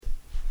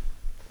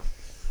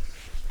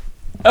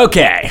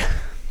Okay.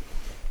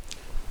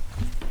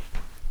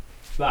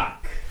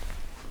 Fuck.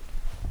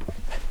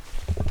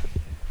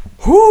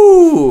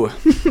 Whoo!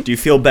 Do you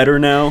feel better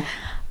now?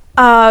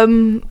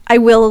 I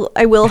will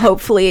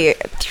hopefully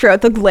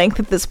throughout the length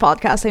of this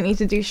podcast. I need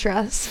to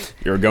do-stress.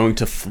 You're going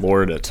to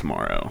Florida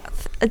tomorrow.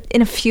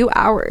 In a few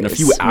hours. In a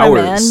few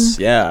hours,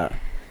 yeah.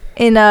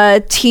 In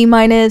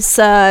T-minus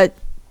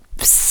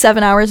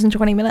 7 hours and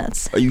 20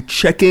 minutes. Are you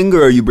checking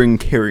or are you bringing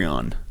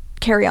carry-on?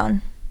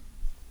 Carry-on.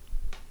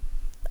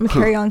 I'm a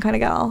carry-on kind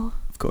of gal.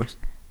 Of course.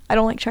 I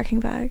don't like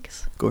checking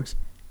bags. Of course.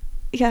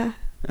 Yeah.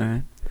 All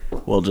right.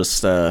 Well,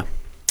 just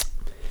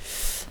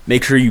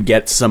make sure you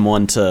get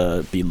someone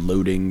to be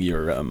loading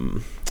your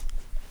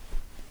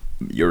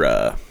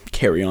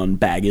carry-on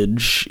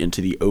baggage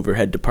into the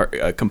overhead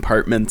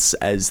compartments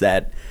as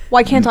that.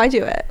 Why can't I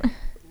do it?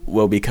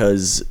 Well,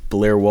 because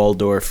Blair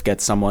Waldorf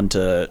gets someone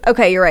to.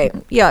 Okay, you're right.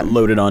 Yeah.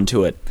 Load it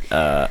onto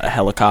a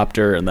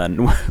helicopter, and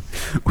then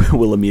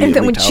we'll immediately. And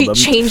then when tell she them,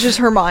 changes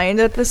her mind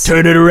at this.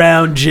 Turn it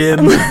around, Jim.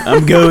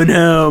 I'm going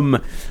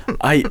home.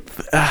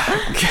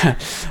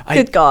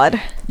 Good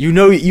God. You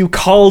know, you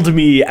called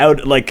me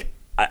out like.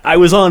 I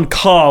was on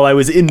call. I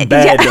was in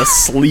bed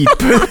asleep.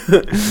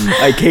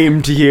 I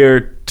came to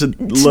here to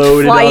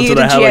load it onto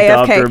the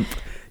helicopter. JFK.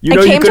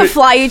 I came to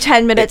fly you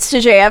 10 minutes to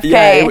JFK.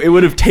 Yeah, it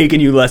would have taken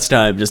you less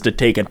time just to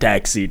take a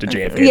taxi to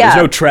JFK. Yeah.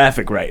 There's no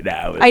traffic right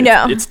now. I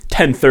know. It's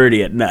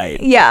 10:30 at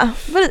night. Yeah,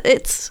 but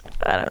it's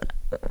I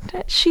don't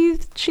know. She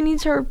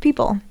needs her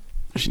people.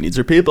 She needs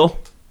her people.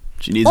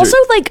 She needs also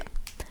her. Like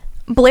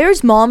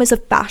Blair's mom is a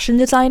fashion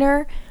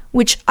designer,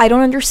 which I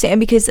don't understand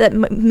because that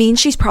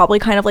means she's probably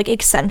kind of like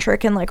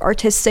eccentric and like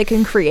artistic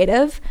and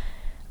creative,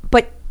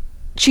 but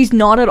she's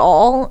not at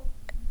all.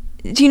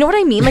 Do you know what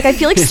I mean? Like, I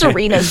feel like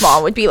Serena's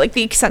mom would be like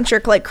the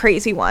eccentric, like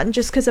crazy one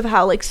just because of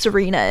how like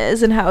Serena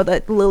is and how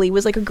that Lily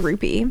was like a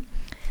groupie.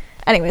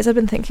 Anyways, I've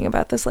been thinking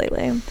about this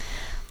lately.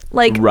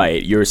 Like,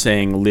 right, you're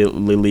saying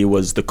Lily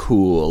was the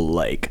cool,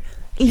 like,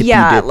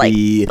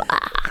 hippy-dippy,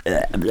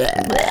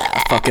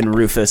 fucking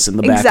Rufus in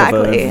the back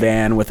of a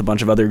van with a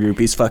bunch of other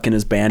groupies fucking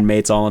his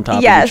bandmates all on top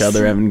of each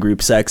other having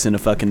group sex in a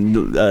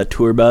fucking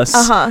tour bus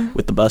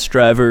with the bus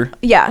driver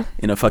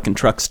in a fucking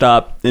truck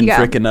stop in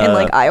frickin' in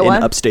like Iowa,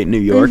 in upstate New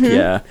York.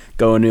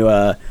 Going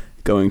to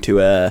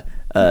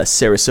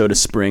Sarasota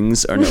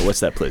Springs, or no,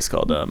 what's that place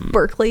called?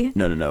 Berkeley.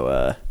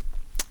 No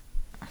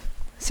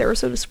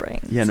Sarasota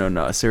Springs. Yeah, no,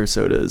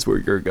 Sarasota is where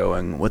you're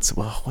going. What's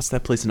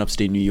that place in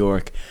upstate New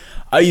York?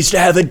 I used to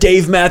have a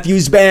Dave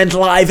Matthews Band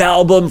live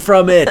album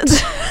from it.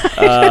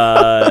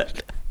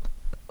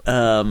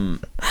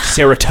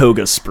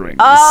 Saratoga Springs.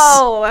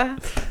 Oh,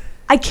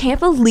 I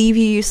can't believe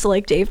you used to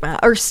like Dave Matthews,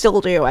 or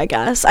still do, I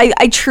guess.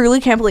 I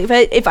truly can't believe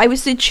it. If I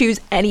was to choose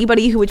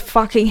anybody who would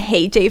fucking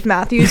hate Dave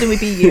Matthews, it would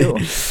be you.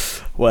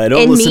 Well, I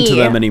don't listen to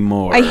them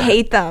anymore. I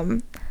hate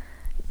them.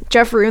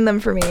 Jeff ruined them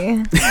for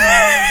me.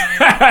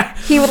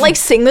 He would like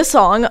sing the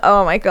song.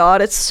 Oh my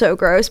God, it's so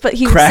gross. But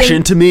he would Crash sing,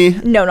 Into Me?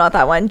 No, not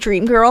that one.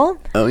 Dream Girl.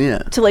 Oh yeah.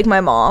 To like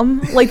my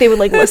mom. Like they would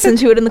like listen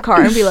to it in the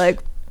car and be like,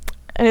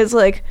 and it's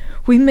like,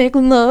 we make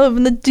love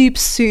in the deep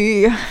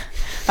sea.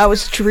 I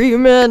was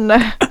dreaming.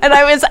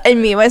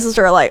 And me and my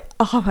sister are like,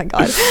 oh my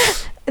God.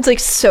 It's like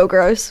so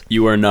gross.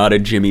 You are not a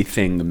Jimmy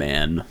Thing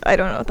man. I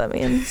don't know what that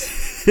means.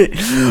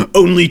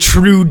 Only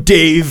true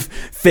Dave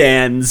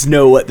fans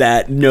know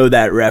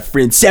that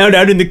reference. Sound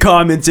out in the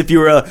comments if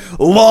you're a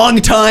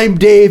long-time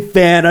Dave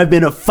fan. I've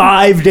been to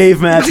 5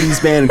 Dave Matthews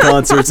Band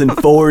concerts in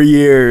 4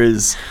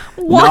 years.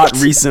 What?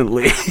 Not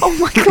recently. Oh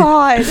my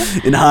God.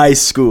 In high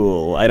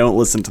school. I don't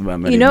listen to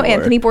them anymore. You know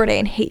Anthony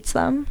Bourdain hates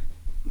them.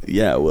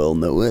 Yeah, well,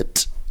 know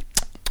it.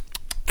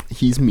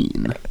 He's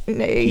mean.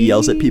 He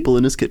yells at people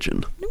in his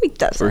kitchen. No, he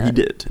doesn't. Or he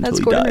did until That's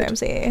he Gordon died.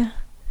 Ramsay.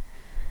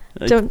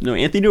 No,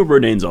 Anthony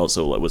Bourdain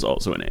was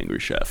also an angry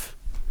chef.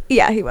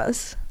 Yeah, he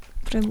was.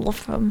 But I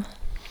love him.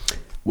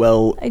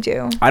 Well, I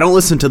do. I don't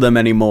listen to them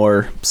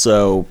anymore,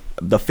 so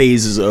the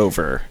phase is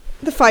over.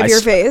 The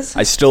 5-year phase.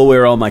 I still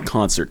wear all my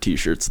concert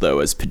t-shirts, though,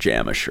 as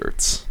pajama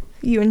shirts.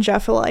 You and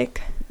Jeff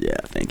alike. Yeah,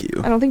 thank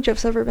you. I don't think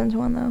Jeff's ever been to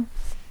one, though.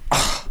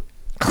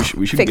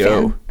 We should Fake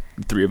go. fan.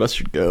 The 3 of us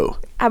should go.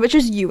 How about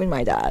just you and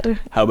my dad?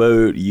 How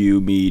about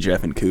you, me,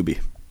 Jeff, and Kubi?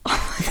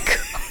 Oh my God.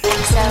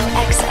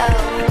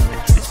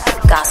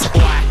 XOXO Gossip.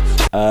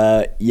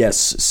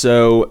 Yes,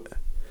 so...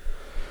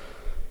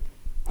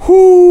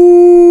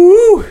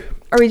 Whoo!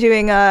 Are we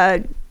doing,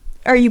 are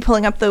you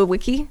pulling up the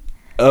wiki?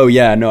 Oh,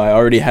 yeah, no, I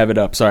already have it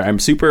up. Sorry, I'm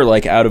super,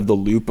 out of the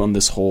loop on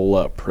this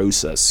whole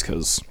process,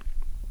 because...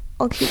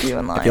 I'll keep you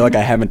in line. I feel like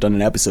I haven't done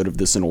an episode of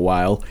this in a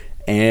while,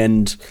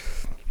 and,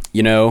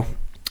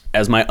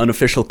 as my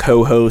unofficial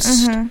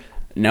co-host,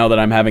 now that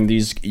I'm having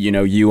these,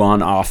 you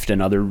on often,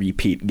 other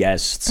repeat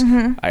guests,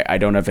 I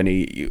don't have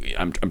any.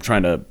 I'm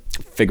trying to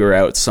figure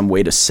out some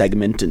way to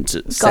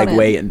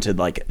segue into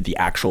the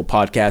actual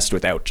podcast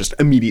without just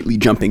immediately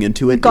jumping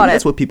into it.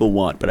 That's what people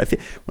want. But I feel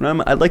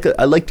I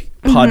like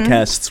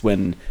podcasts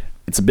when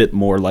it's a bit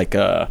more like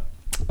a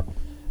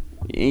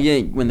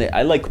Yeah,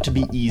 I like to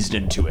be eased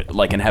into it,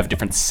 like, and have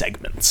different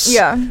segments.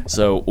 Yeah.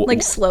 So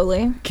Like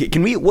slowly.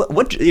 can we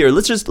what here?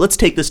 Let's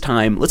take this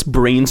time. Let's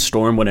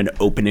brainstorm what an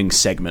opening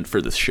segment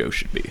for this show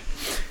should be.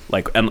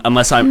 Like,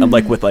 unless I'm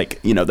like with like,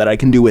 you know, that I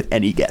can do with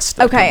any guest.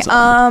 That Okay. comes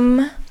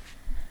on.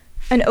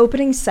 An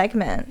opening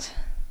segment.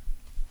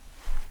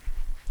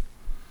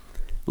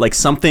 Like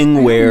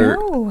something where,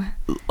 No.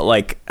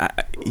 like,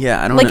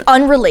 yeah, I don't Like know.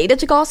 unrelated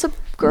to Gossip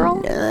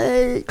Girl?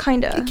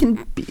 Kinda. It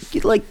can be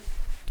like,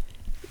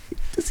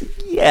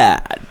 yeah,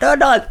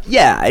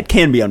 yeah, it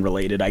can be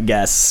unrelated, I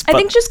guess. I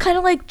think just kind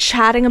of like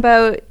chatting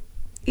about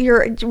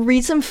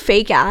read some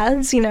fake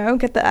ads, you know,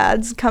 get the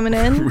ads coming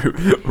in.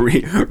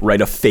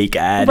 Write a fake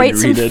ad. Write and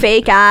some read it.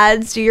 fake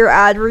ads, do your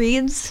ad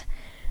reads,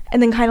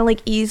 and then kind of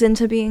like ease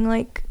into being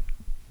like,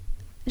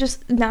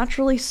 just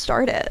naturally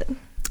start it.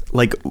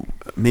 Like,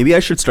 maybe I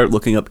should start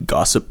looking up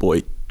Gossip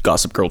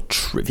Girl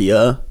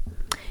trivia.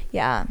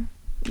 Yeah,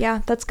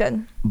 that's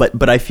good.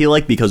 But I feel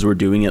like because we're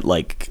doing it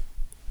like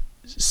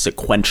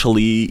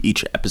sequentially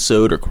each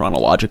episode or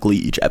chronologically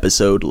each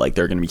episode, like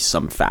there are going to be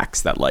some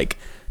facts that like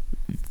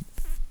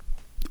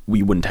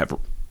we wouldn't have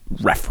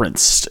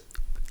referenced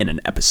in an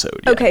episode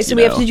yet, Okay, so you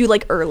we have know? to do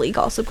like early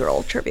Gossip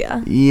Girl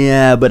trivia.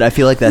 Yeah, but I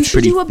feel like that's We should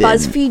pretty do a thin.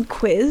 BuzzFeed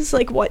quiz,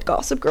 like what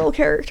Gossip Girl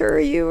character are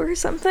you or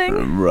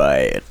something.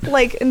 Right.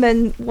 Like, and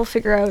then we'll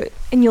figure out,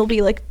 and you'll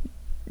be like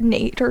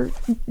Nate or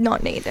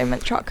not Nate. I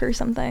meant Chuck or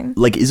something.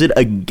 Like, is it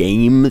a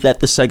game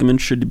that the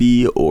segment should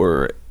be,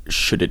 or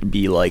should it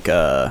be like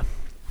a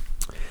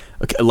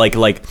like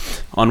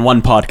on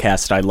one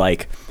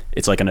podcast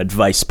it's like an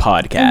advice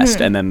podcast,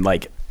 and then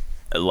like,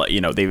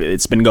 you know,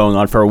 it's been going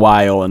on for a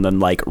while, and then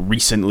like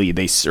recently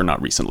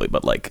not recently,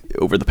 but like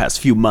over the past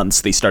few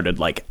months they started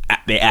like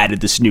they added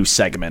this new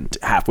segment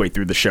halfway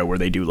through the show where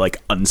they do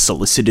like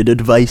unsolicited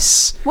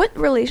advice. What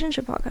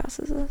relationship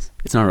podcast is this?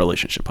 It's not a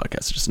relationship podcast,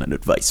 it's just an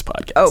advice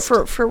podcast. Oh,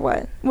 for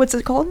what? What's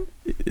it called?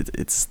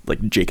 It's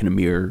like Jake and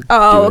Amir.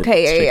 Oh, do it.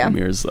 okay, It's yeah, Jake yeah. and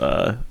Amir's,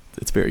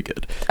 it's very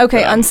good.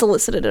 Okay,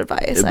 unsolicited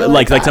advice. I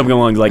Like that. something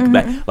along like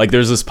that. Like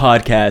there's this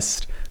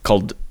podcast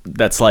called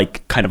that's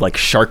like kind of like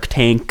Shark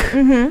Tank,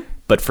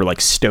 but for like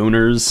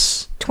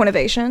stoners.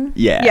 Twinnovation.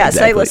 Yeah, Yes,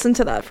 exactly. I listened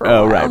to that for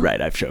a while.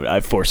 Right.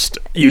 I've forced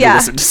you to Yeah.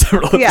 listen to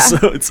several Yeah.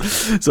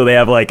 episodes. So they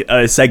have like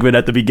a segment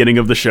at the beginning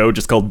of the show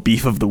just called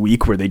Beef of the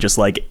Week, where they just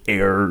like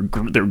air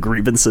their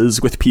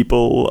grievances with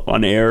people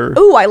on air.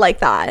 Ooh, I like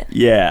that.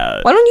 Yeah.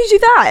 Why don't you do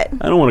that?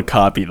 I don't want to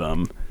copy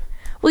them.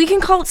 Well, you can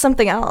call it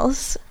something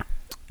else.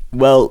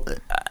 Well,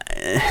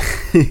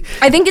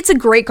 I think it's a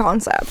great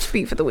concept,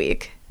 Beef of the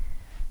Week.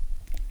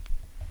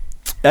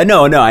 I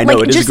know Like,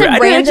 it is just great. a I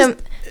random...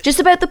 Just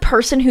about the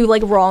person who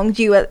like wronged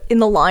you in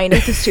the line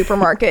at the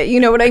supermarket. You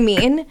know what I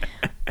mean?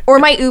 Or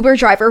my Uber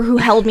driver who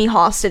held me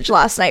hostage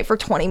last night for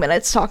 20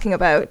 minutes talking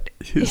about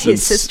his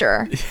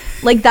sister.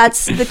 Like,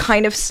 that's the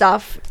kind of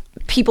stuff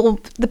people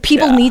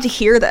need to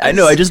hear this. I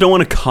know. I just don't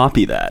want to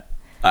copy that.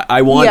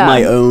 I want Yeah.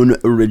 my own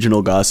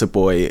original Gossip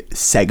Boy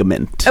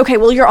segment. Okay,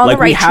 well, you're on Like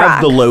the right we have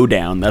track. the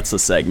lowdown. That's a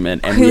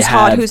segment. And Who's we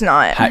hot, have who's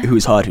not.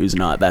 Who's hot, who's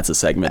not. That's a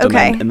segment.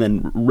 Okay. And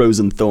then Rose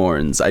and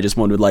Thorns. I just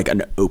wanted like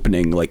an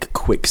opening, like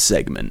quick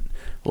segment,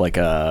 like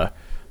a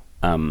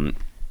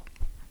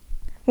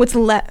What's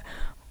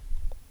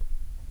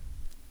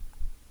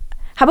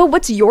How about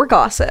what's your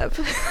gossip?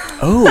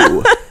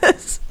 Oh.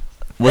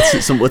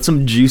 What's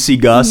some juicy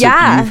gossip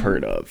Yeah. you've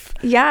heard of?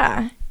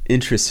 Yeah.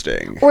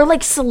 Interesting. Or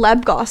like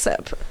celeb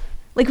gossip.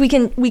 Like we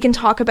can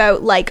talk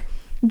about like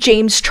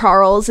James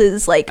Charles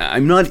is like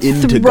I'm not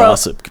into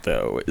gossip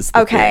though. Is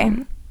the okay.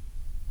 thing.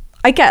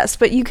 I guess,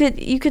 but you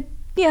could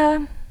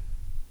yeah.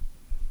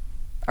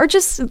 Or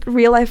just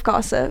real life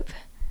gossip.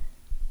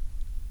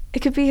 It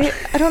could be,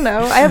 I don't know.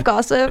 I have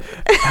gossip.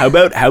 How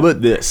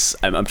about this?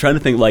 I'm trying to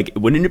think, like,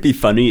 wouldn't it be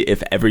funny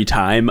if every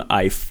time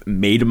I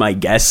made my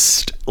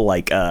guest,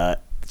 like,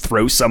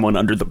 throw someone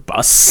under the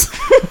bus?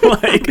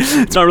 Like,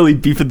 it's not really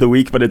Beef of the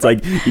Week, but it's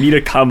like, you need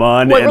to come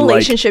on What and,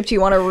 relationship do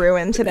you want to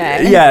ruin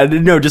today? yeah,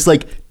 no, just,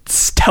 like,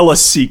 tell a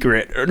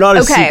secret. Or not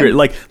a Okay. secret,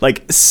 like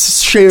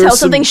share Tell some...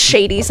 something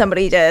shady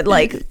somebody did,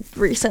 like,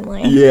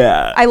 recently.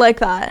 Yeah. I like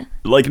that.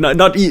 Like,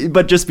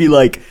 but just be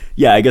like,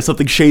 yeah, I guess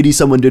something shady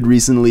someone did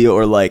recently,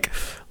 or like,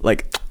 I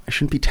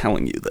shouldn't be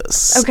telling you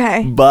this.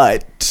 Okay.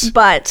 But...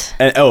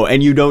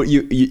 And you don't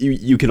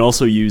you can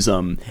also use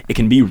it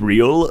can be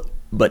real,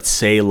 but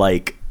say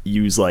like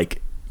use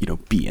like, you know,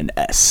 B and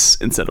S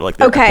instead of like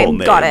their Okay, full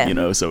name, got it. you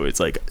know, so it's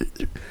like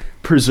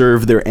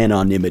preserve their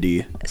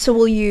anonymity. So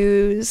we'll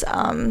use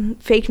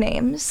fake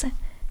names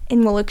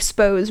and we'll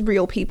expose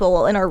real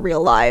people in our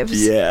real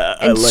lives. Yeah,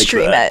 And I like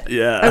stream that. it.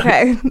 Yeah.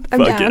 Okay. I'm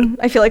Fuck down. it.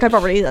 I feel like I've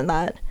already done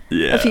that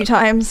Yeah. a few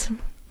times.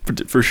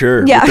 For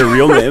sure. Yeah. With their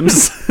real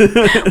names.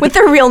 With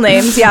their real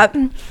names, yeah.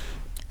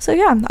 So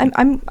yeah,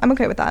 I'm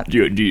okay with that.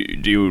 do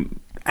you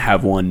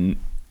have one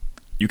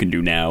you can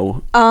do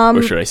now?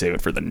 Or should I save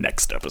it for the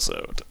next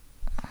episode?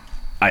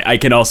 I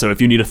can also,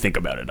 if you need to think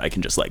about it, I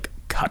can just like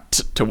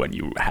cut to when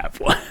you have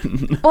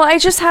one. Well, I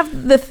just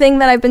have the thing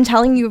that I've been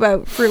telling you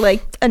about for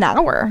like an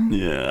hour.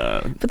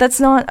 Yeah. But that's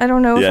not, I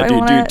don't know if I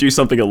want to. Do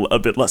something a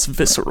bit less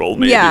visceral,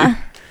 maybe. Yeah.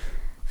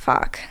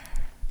 Fuck.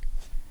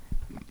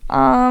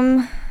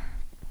 Ty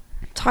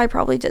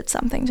probably did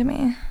something to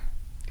me.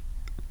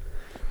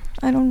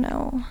 I don't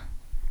know.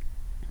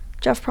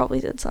 Jeff probably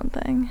did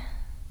something.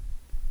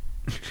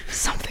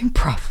 Something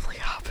probably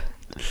happened.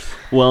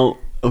 Well,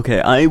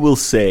 okay, I will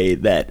say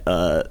that,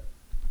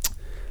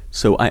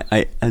 so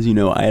I as you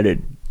know, I had a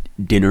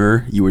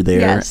dinner. You were there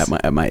Yes.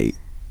 at my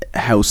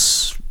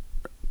house,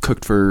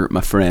 cooked for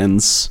my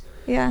friends.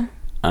 Yeah.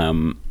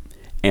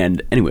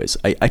 And anyways,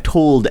 I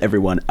told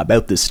everyone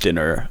about this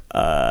dinner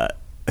a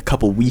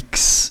couple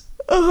weeks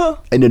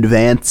in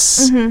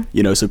advance,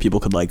 you know, so people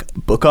could like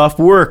book off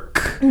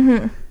work.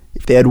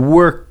 If they had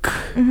work,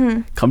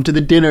 come to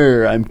the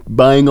dinner. I'm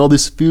buying all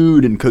this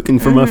food and cooking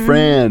for my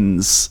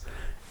friends.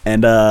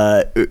 And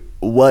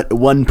what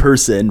one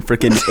person,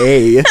 frickin'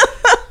 A,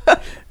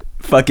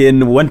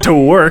 fucking went to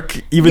work,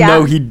 even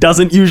though he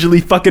doesn't usually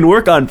fucking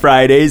work on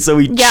Fridays, so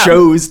he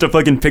chose to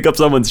fucking pick up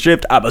someone's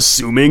shift. I'm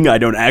assuming. I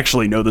don't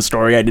actually know the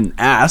story. I didn't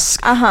ask,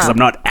 because I'm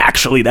not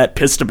actually that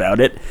pissed about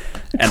it.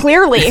 And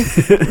Clearly.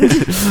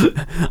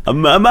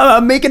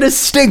 I'm making a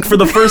stink for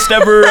the first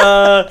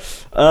ever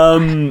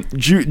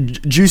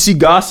juicy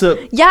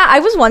gossip. Yeah, I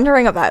was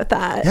wondering about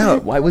that. Yeah,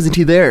 why wasn't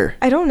he there?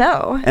 I don't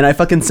know. And I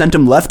fucking sent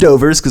him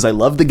leftovers because I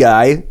love the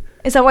guy.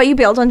 Is that why you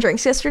bailed on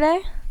drinks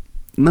yesterday?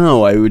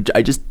 No,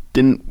 I just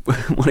didn't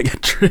want to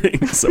get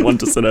drinks. I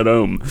wanted to sit at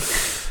home.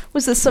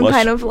 Was this some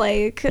kind of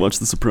like Watch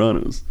The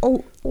Sopranos.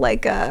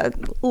 like a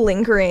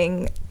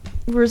lingering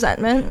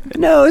resentment?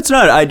 No, it's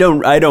not. I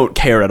don't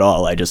care at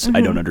all. I just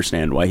I don't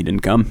understand why he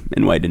didn't come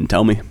and why he didn't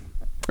tell me.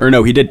 Or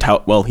no, he did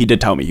tell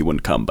me he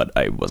wouldn't come, but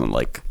I wasn't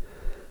like,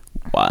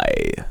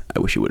 why? I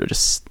wish he would have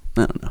just,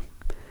 I don't know.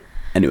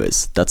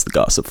 Anyways, that's the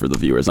gossip for the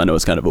viewers. I know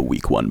it's kind of a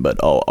weak one, but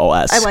I'll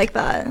ask. I like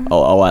that.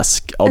 I'll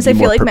ask. I'll As be I feel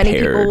more like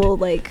prepared.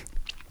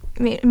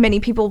 many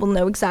people will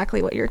know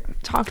exactly what you're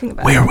talking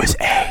about. Where was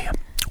A?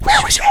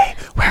 Where was A?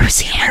 Where was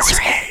he? Where was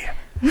A?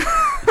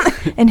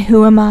 And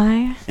who am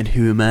I? And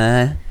who am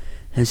I?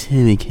 How's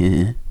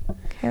Hurricane?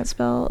 Can't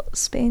spell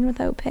Spain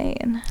without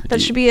pain.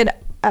 That should be an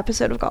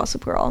episode of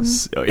Gossip Girl.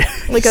 Oh yeah,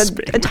 Like a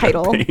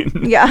title.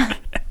 Yeah.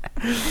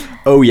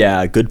 Oh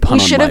yeah, good pun.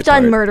 We on should my have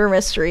done part. Murder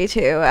Mystery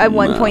too at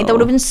one point. That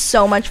would have been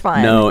so much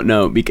fun.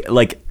 No,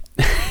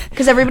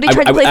 because everybody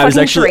tried to play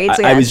fucking charades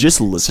again. I was just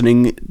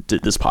listening to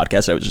this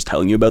podcast. I was just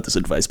telling you about this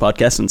advice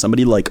podcast, and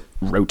somebody like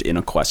wrote in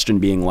a question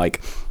being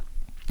like,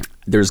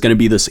 "There's going to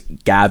be this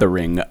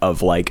gathering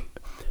of like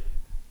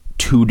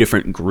two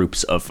different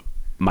groups of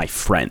my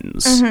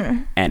friends,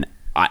 and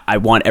I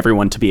want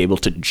everyone to be able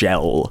to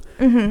gel,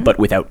 but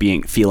without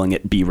feeling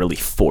it be really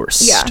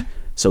forced." Yeah.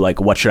 So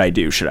like, what should I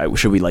do?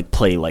 Should we like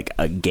play like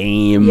a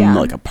game, Yeah.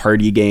 like a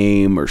party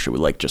game, or should we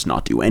like just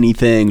not do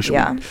anything?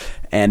 Yeah.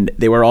 And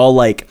they were all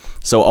like,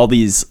 so all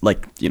these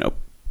like, you know,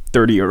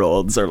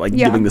 30-year-olds are like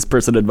giving this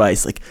person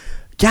advice, like,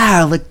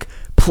 yeah, like,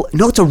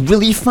 it's a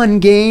really fun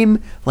game,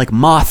 like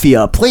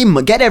Mafia.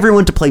 Get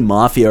everyone to play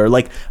Mafia, or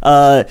like,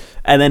 and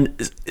then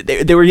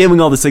they were giving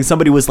all this thing.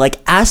 Somebody was like,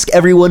 ask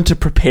everyone to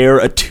prepare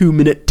a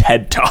 2-minute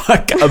TED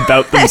talk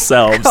about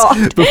themselves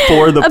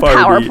before the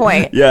party.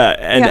 PowerPoint. Yeah,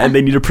 and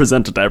they need to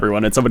present it to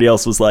everyone. And somebody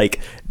else was like,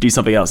 do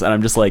something else. And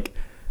I'm just like,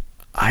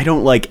 I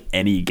don't like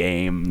any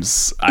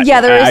games.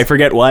 I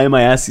forget, why am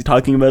I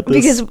talking about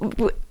this? Because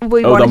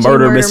we the wanted to do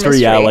murder mystery.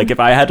 Yeah, like if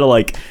I had to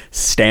like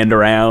stand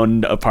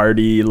around a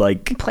party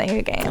like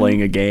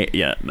playing a game.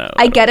 Yeah, no.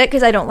 I get it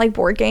because I don't like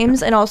board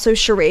games, and also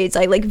charades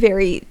I like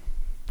very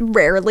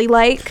rarely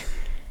like,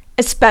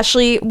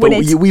 especially when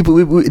it's we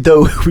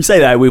though we say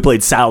that we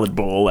played Salad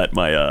Bowl at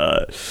my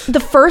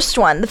the first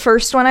one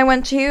I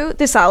went to.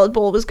 The Salad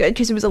Bowl was good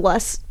because it was a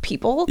less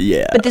people.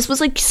 Yeah. But this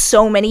was like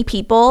so many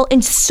people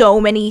and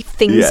so many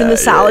things in Yeah, the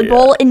Salad yeah.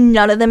 Bowl, and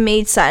none of them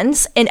made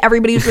sense, and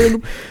everybody was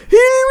really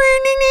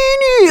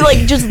like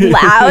just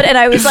loud, and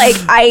I was like,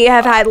 I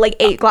have had like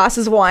 8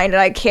 glasses of wine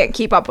and I can't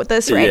keep up with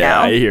this right yeah,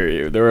 now. I hear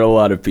you. There were a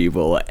lot of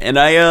people, and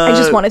I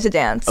just wanted to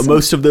dance.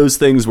 Most of those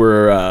things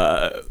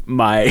were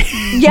my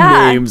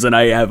Yeah. names, and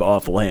I have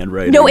awful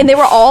handwriting. No, and they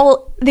were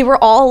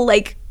all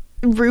like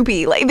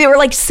Ruby, like they were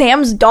like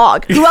Sam's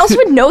dog. Who else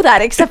would know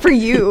that except for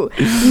you?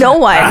 No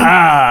one.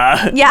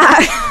 Yeah.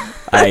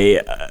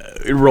 I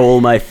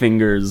roll my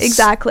fingers.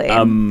 Exactly.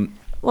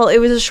 Well, it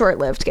was a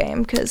short-lived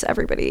game because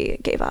everybody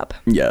gave up,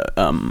 Yeah.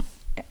 and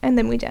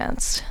then we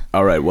danced.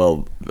 All right.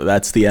 Well,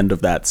 that's the end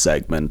of that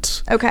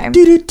segment. Okay.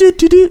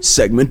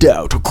 Segment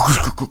out.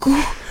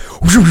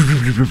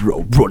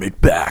 Run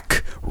it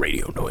back.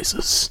 Radio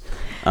noises.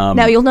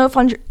 Now you'll know if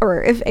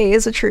A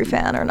is a true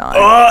fan or not.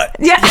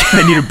 Yeah.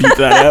 I need to beat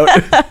that out.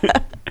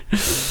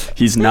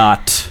 He's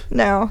not.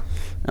 No.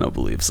 I don't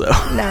believe so.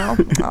 No.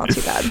 Oh,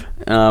 too bad.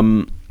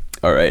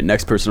 All right,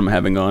 next person I'm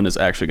having on is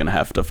actually going to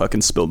have to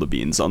fucking spill the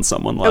beans on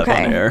someone live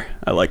Okay. on air.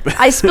 I like that.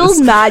 I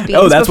spilled mad beans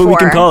Oh, that's what we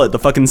can before. call it. The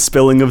fucking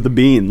spilling of the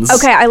beans.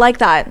 Okay, I like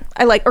that.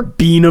 I like or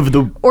Bean of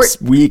the Or-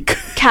 week.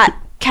 cat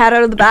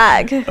out of the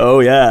bag.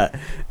 Oh, yeah.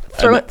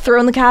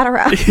 Throwing the cat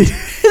around.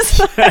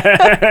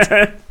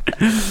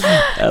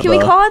 Can we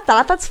call it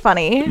that? That's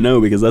funny. No,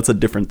 because that's a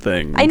different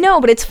thing. I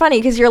know, but it's funny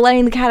because you're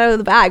letting the cat out of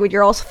the bag, but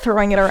you're also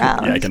throwing it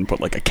around. Yeah, I can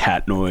put like a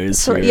cat noise.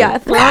 So, here. yeah,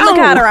 throwing the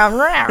cat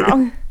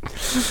around.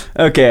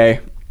 Okay.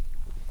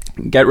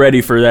 Get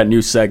ready for that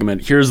new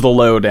segment. Here's the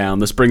lowdown.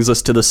 This brings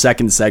us to the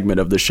second segment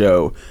of the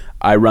show.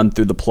 I run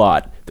through the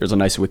plot. There's a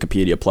nice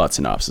Wikipedia plot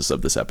synopsis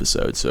of this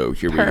episode. So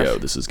here we go.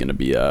 This is going to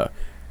be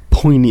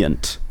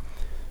poignant.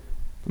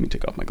 Let me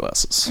take off my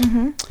glasses.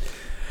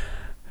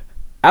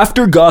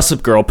 After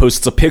Gossip Girl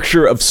posts a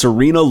picture of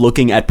Serena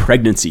looking at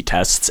pregnancy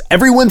tests,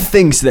 everyone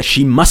thinks that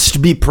she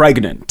must be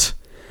pregnant.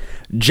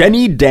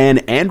 Jenny, Dan,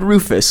 and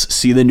Rufus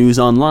see the news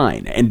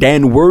online, and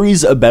Dan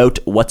worries about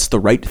what's the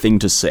right thing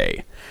to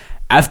say.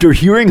 After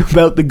hearing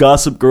about the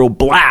Gossip Girl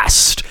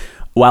blast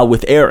while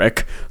with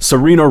Eric,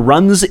 Serena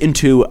runs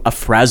into a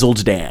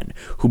frazzled Dan,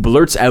 who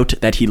blurts out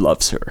that he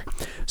loves her.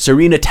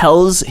 Serena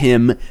tells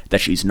him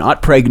that she's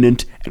not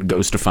pregnant and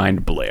goes to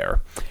find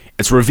Blair.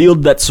 It's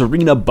revealed that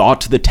Serena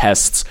bought the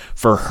tests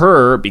for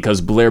her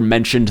because Blair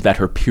mentioned that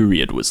her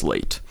period was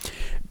late.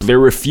 Blair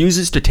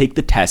refuses to take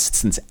the test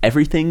since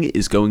everything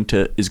is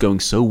going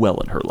so well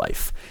in her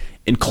life,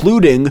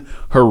 including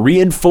her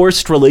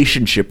reinforced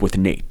relationship with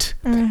Nate.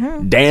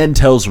 Dan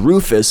tells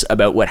Rufus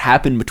about what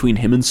happened between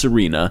him and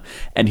Serena,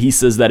 and he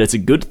says that it's a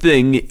good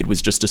thing it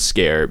was just a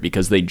scare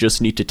because they just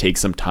need to take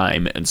some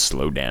time and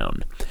slow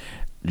down.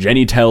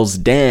 Jenny tells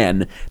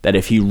Dan that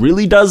if he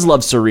really does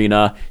love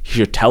Serena, he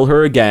should tell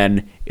her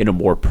again in a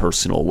more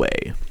personal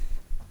way.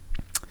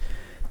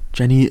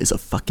 Jenny is a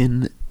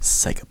fucking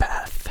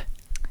psychopath.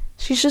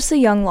 She's just a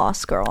young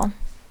lost girl.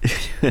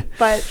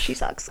 But she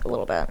sucks a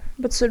little bit.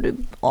 But so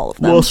do all of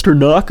them. Lost her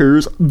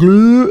knockers.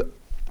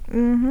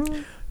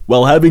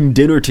 While having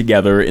dinner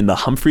together in the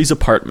Humphreys'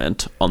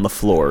 apartment on the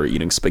floor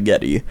eating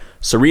spaghetti,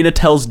 Serena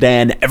tells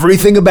Dan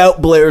everything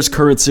about Blair's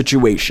current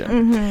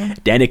situation.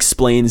 Dan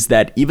explains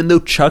that even though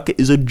Chuck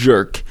is a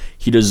jerk,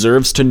 he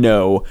deserves to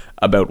know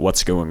about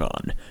what's going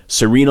on.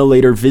 Serena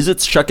later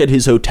visits Chuck at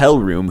his hotel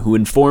room, who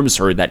informs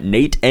her that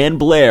Nate and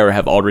Blair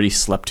have already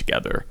slept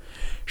together.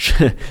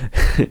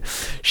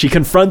 She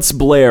confronts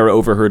Blair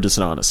over her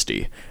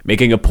dishonesty,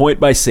 making a point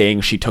by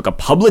saying she took a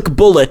public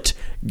bullet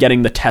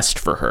getting the test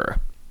for her.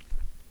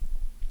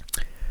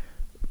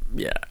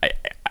 Yeah,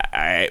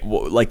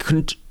 what's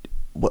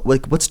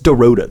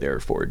Dorota there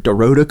for?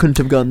 Dorota couldn't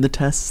have gotten the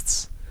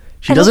tests.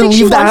 She I don't doesn't think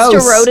she leave the wants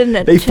house.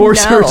 Dorota They to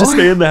force her know. to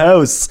stay in the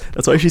house.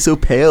 That's why she's so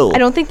pale. I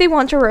don't think they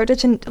want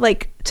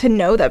Dorota to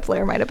know that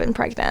Blair might have been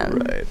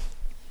pregnant. Right.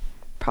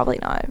 Probably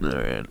not. All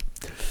right.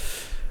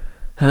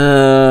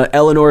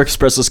 Eleanor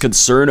expresses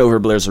concern over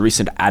Blair's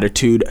recent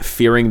attitude,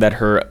 fearing that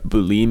her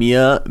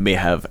bulimia may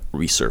have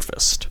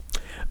resurfaced.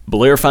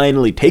 Blair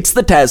finally takes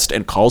the test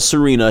and calls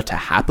Serena to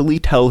happily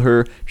tell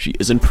her she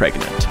isn't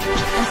pregnant.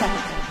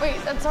 Wait,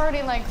 that's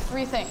already like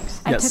 3 things.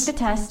 I Yes. took the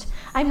test.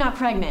 I'm not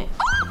pregnant.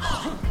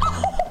 Oh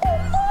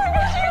my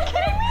gosh, are you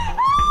kidding me?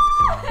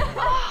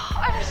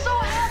 I'm so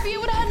happy. I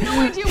would have had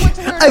no idea what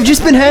to learn. I've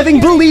just been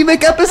having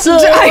bulimic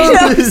episodes. I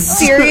know,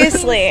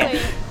 seriously.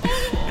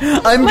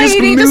 I'm My just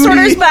eating moody.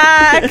 disorder's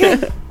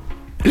back.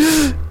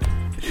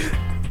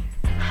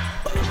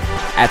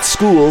 At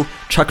school,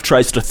 Chuck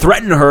tries to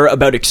threaten her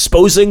about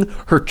exposing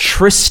her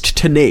tryst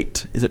to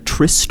Nate. Is it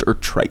tryst or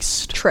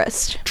tryst?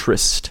 Tryst,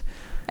 Tryst,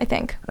 I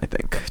think. I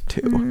think,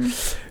 too.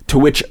 To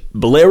which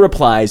Blair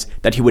replies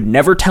that he would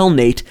never tell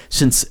Nate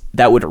since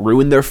that would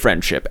ruin their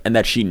friendship and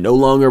that she no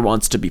longer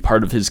wants to be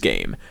part of his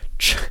game.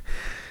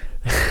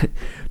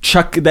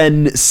 Chuck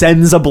then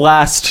sends a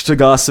blast to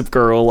Gossip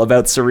Girl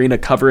about Serena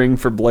covering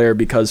for Blair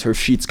because her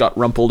sheets got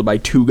rumpled by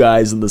 2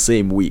 guys in the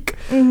same week.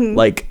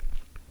 Like,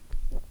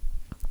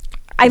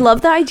 I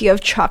love the idea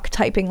of Chuck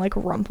typing like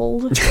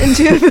rumpled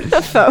into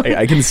the phone.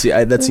 I can see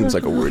that seems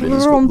like a word in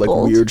his like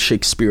Rumpled. weird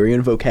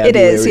Shakespearean vocabulary.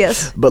 It is,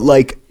 yes. But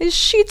like, His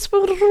sheets were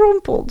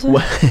rumpled.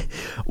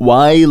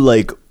 why?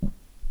 Like,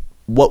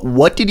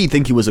 what did he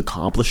think he was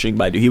accomplishing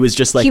by doing? He was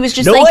just like, He was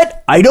just you know like-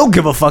 what? I don't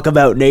give a fuck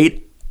about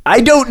Nate.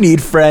 I don't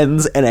need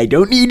friends, and I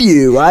don't need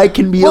you. I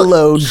can be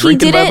alone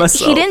drinking by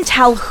myself. He didn't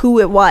tell who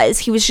it was.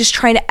 He was just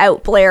trying to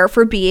out Blair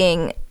for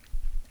being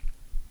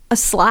a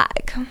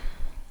slag.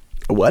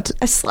 What?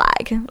 A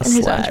slag in his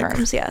own slag.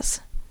 terms, yes.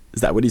 Is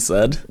that what he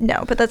said?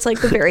 No, but that's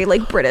like the very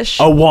like British.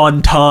 A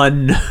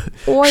wonton.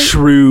 Oi,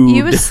 Shrewd.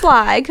 You a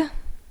slag.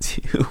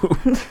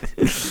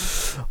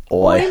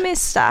 Oi. Oi,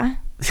 mister.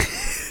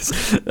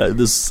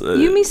 This.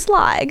 You me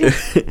slag.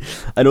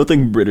 I don't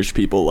think British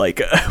people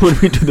like when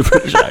we do the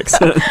British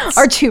accents.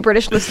 Our 2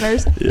 British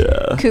listeners.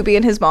 Yeah. Kubi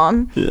and his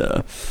mom.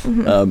 Yeah.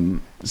 Mm-hmm.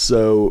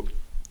 So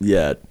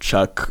Yeah,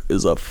 Chuck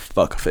is a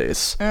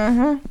fuckface.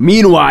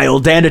 Meanwhile,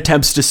 Dan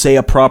attempts to say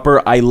a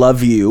proper I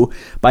love you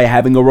by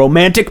having a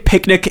romantic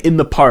picnic in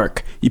the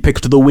park. He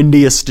picked the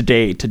windiest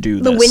day to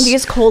do this. The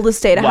windiest,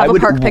 coldest day to have a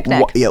park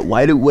picnic.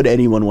 Why would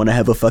anyone want to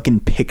have a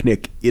fucking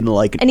picnic in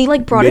like And he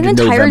like brought an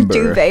entire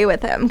mid-November? duvet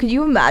with him. Could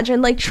you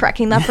imagine like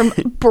trekking that from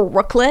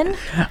Brooklyn?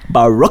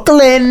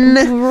 Brooklyn!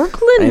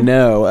 Brooklyn? I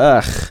know,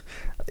 ugh.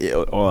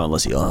 Or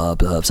unless you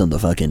hops on the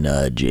fucking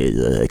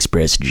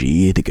Express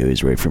G that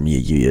goes right from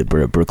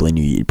Brooklyn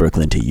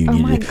to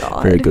Union. Oh my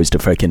God. Where it goes to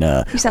fucking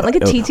You sound like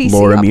a TTC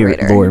Lorimer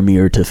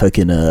operator. to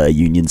fucking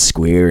Union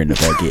Square and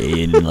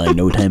in like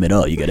no time at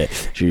all. You gotta,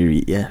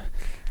 yeah.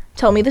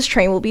 Tell me this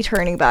train will be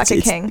turning back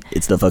at King.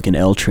 It's the fucking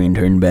L train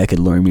turning back at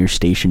Lorimer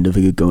Station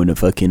to go into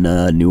fucking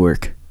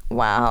Newark.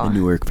 Wow. The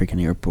Newark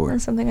freaking airport.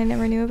 That's something I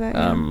never knew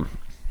about.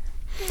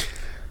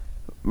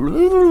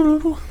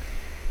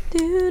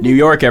 New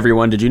York,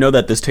 everyone. Did you know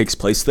that this takes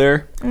place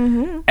there?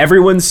 Mm-hmm.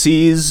 Everyone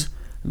sees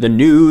the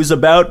news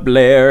about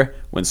Blair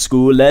when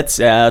school lets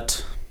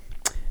out.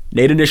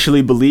 Nate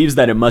initially believes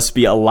that it must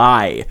be a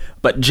lie,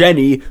 but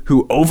Jenny,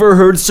 who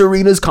overheard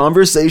Serena's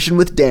conversation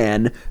with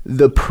Dan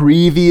the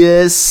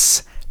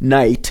previous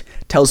night,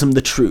 tells him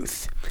the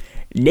truth.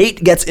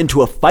 Nate gets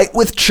into a fight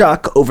with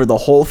Chuck over the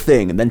whole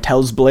thing and then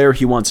tells Blair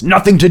he wants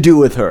nothing to do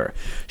with her.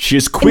 She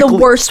is quickly... In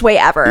the worst way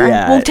ever.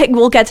 Yeah.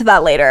 We'll get to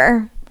that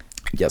later.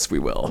 Yes, we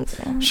will.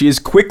 She is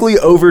quickly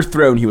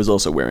overthrown. He was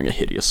also wearing a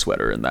hideous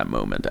sweater in that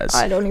moment.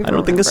 I don't think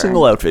remember. a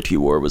single outfit he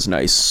wore was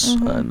nice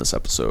in this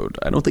episode.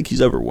 I don't think he's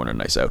ever worn a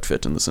nice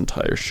outfit in this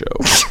entire show.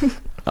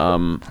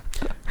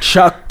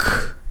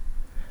 Chuck.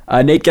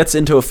 Nate gets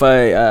into a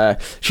fight.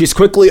 She's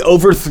quickly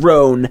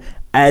overthrown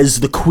as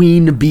the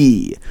queen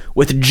bee,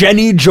 with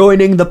Jenny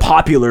joining the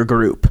popular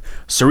group.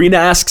 Serena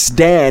asks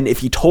Dan if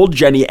he told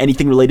Jenny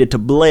anything related to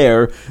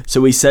Blair,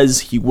 so he says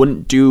he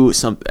wouldn't do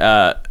something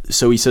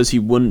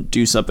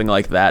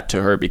like that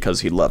to her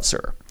because he loves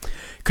her.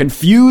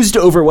 Confused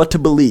over what to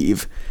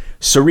believe,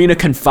 Serena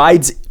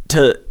confides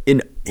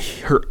in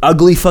her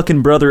ugly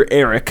fucking brother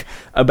Eric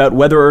about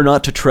whether or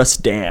not to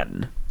trust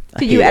Dan.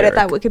 Did you edit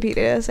that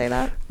Wikipedia to say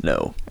that?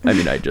 No. I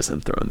mean, I just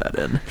am throwing that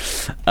in.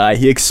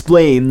 He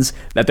explains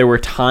that there were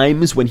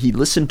times when he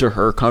listened to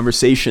her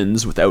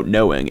conversations without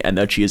knowing, and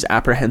that she is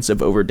apprehensive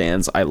over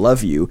Dan's I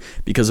love you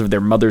because of their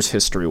mother's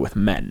history with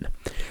men.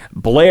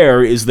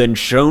 Blair is then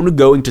shown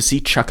going to see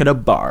Chuck at a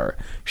bar.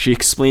 She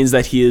explains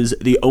that he is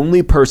the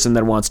only person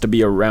that wants to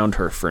be around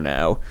her for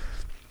now.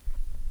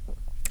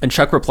 And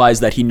Chuck replies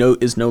that he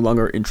is no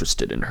longer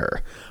interested in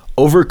her.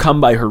 Overcome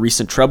by her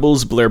recent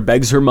troubles, Blair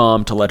begs her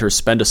mom to let her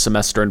spend a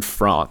semester in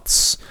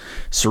France.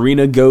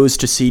 Serena goes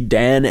to see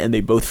Dan, and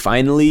they both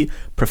finally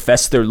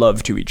profess their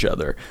love to each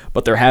other.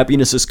 But their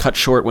happiness is cut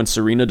short when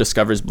Serena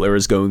discovers Blair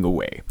is going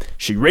away.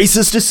 She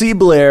races to see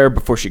Blair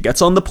before she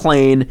gets on the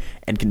plane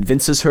and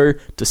convinces her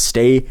to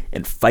stay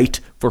and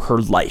fight for her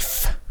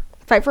life.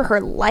 Fight for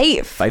her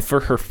life? Fight for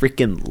her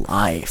freaking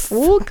life.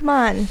 Ooh, come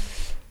on.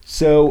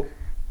 So,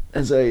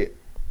 as I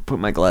put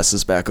my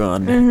glasses back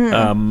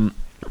on,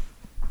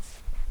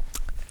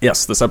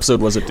 yes, this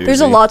episode was a doozy.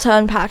 There's a lot to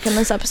unpack in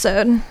this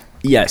episode.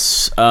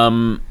 Yes.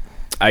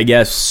 I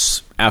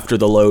guess after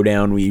the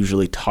lowdown, we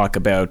usually talk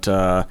about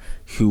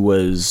who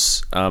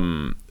was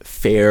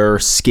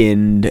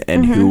fair-skinned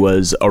and who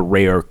was a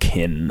rare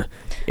kin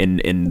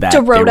in that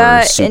Dorota they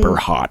were super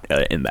hot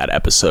in that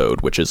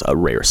episode, which is a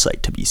rare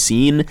sight to be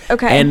seen.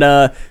 Okay.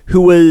 And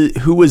who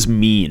was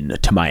mean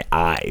to my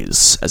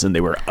eyes, as in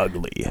they were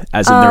ugly,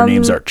 as in their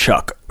names are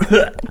Chuck.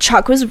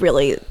 Chuck was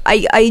really...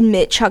 I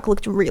admit Chuck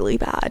looked really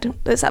bad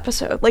this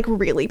episode. Like,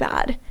 really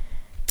bad.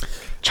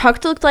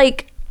 Chuck looked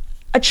like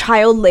a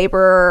child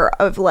laborer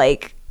of,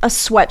 like, a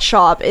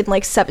sweatshop in,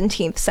 like,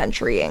 17th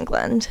century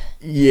England.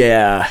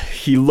 Yeah,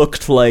 he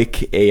looked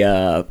like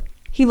a...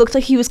 He looked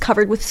like he was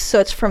covered with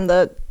soot from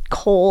the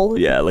coal.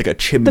 Yeah, like a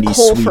chimney The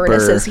coal sweeper.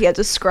 furnaces he had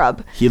to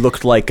scrub. He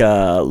looked like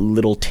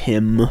Little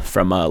Tim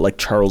from like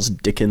Charles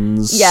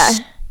Dickens'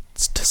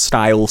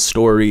 style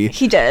story.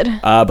 He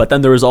did. But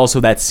then there was also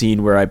that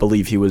scene where I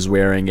believe he was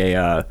wearing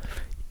a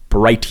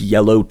bright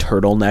yellow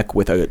turtleneck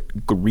with a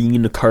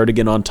green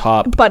cardigan on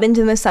top. Buttoned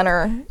in the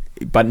center.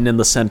 Button in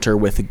the center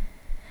with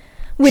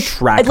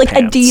track like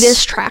pants.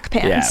 Adidas track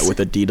pants. Yeah, with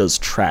Adidas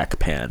track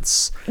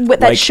pants.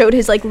 That showed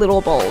his like little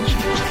bulge.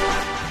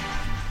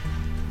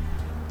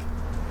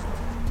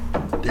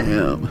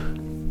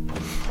 Damn.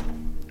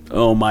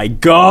 Oh my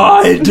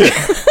god!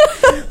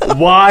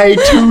 Why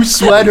two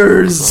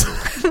sweaters?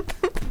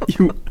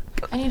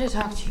 I need to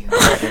talk to you.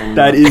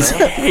 That is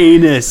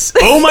heinous.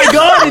 Oh my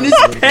god, in his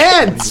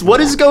pants! What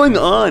is going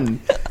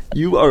on?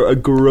 You are a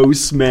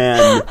gross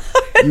man.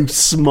 You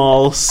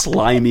small,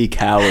 slimy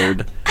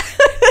coward.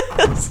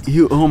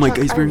 Oh my god,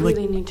 he's wearing I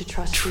really need to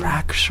trust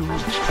track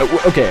shorts.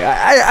 Okay,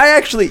 I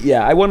actually,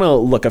 I want to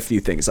look a few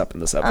things up in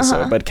this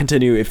episode, but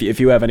continue if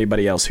you have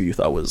anybody else who you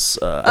thought was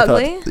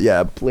ugly.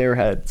 Blair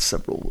had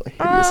several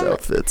hideous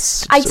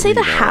outfits. I'd say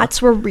the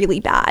hats were really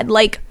bad.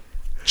 Like,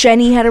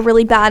 Jenny had a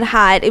really bad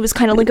hat. It was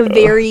kind of like a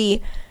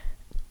very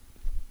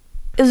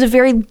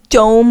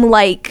dome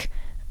like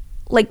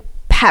like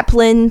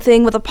peplin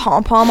thing with a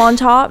pom-pom on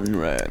top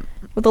Right.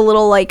 with a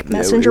little like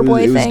messenger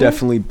boy It was thing.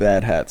 definitely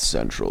Bad Hat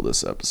Central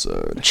this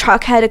episode.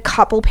 Chuck had a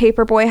couple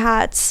paperboy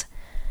hats.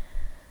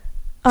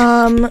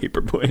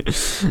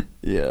 Paperboy.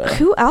 Yeah.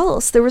 Who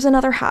else? There was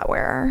another hat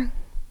wearer.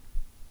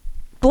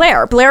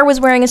 Blair was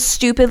wearing a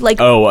stupid like.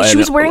 Oh, she and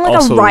was wearing like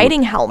also- a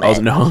riding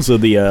helmet. Also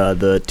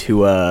the two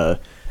people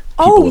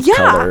Oh of yeah,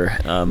 color.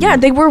 yeah.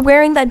 They were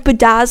wearing that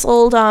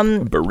bedazzled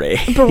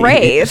Beret.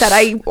 beret that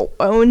I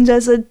owned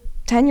as a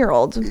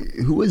 10-year-old.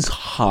 Who was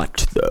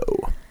hot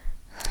though?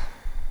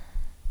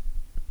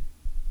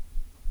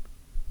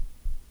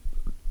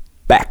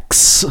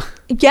 Bex.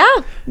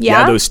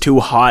 Yeah. Those two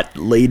hot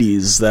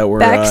ladies that were.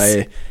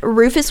 Bex.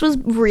 Rufus was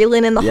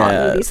reeling in the hot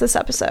Yeah. movies this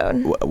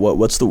episode.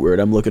 What's the word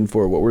I'm looking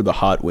for? What were the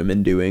hot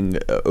women doing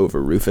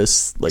over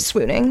Rufus? Like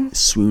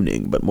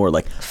Swooning, but more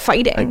like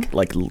fighting.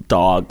 like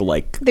dog,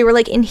 like They were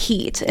like in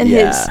heat in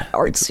his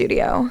art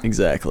studio,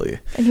 exactly.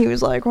 and he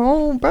was like,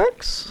 "Oh,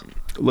 Bex."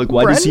 Like,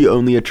 why does Bren? he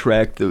only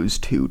attract those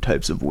two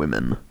types of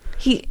women?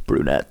 He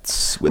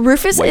Brunettes. With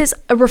Rufus white is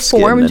a skin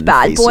reformed and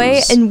bad boy,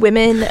 faces. and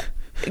women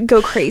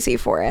go crazy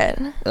for it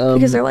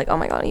because they're like, "Oh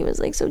my god, he was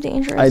like so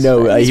dangerous." I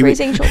know. but he's he was-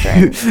 raising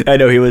children. I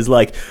know. He was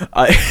like,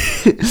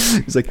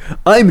 he's like,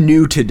 I'm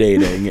new to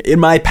dating. In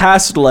my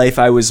past life,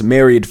 I was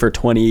married for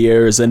 20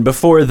 years, and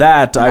before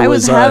that, I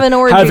was having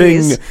orgies.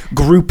 having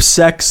group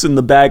sex in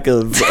the back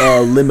of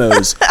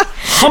limos.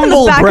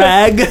 Humble back of-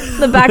 brag.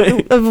 The back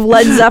of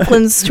Led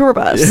Zeppelin's tour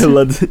bus. In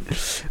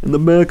the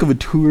back of a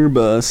tour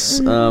bus.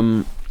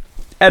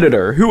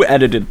 Editor, who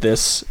edited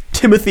this?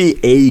 Timothy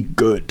A.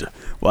 Good.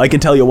 Well, I can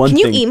tell you one Can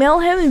thing. you email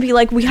him and be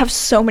like, "We have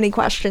so many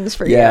questions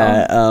for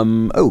Yeah.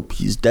 you"? Oh,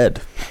 he's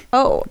dead.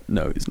 Oh.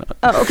 No, he's not.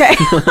 Oh, okay.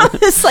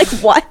 It's like,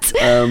 what?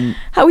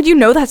 How would you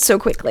know that so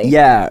quickly?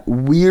 Yeah,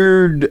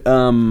 weird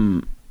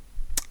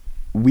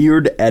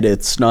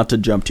edits, not to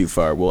jump too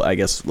far. Well, I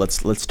guess let's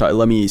talk.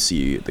 Let me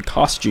see. The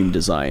costume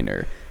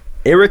designer,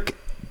 Eric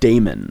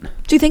Damon.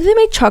 Do you think they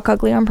made Chuck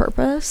ugly on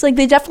purpose? Like,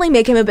 they definitely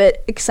make him a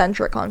bit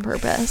eccentric on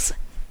purpose.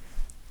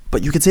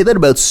 But you could say that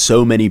about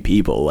so many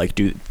people. Like,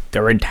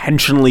 they're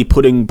intentionally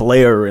putting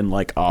Blair in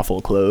like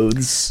awful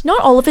clothes.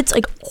 Not all of it's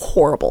like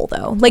horrible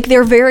though. Like,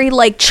 they're very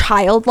like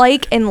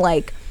childlike and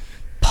like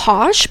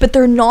posh, but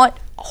they're not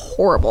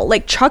horrible.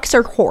 Like, Chucks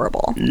are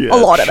horrible. A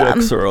lot of them.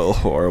 Chucks are all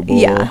horrible.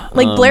 Yeah.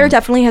 Like, Blair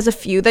definitely has a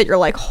few that you're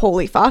like,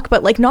 holy fuck,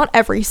 but like not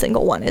every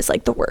single one is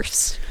like the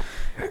worst.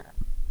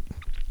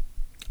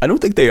 I don't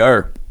think they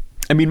are.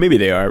 I mean, maybe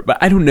they are, but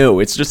I don't know.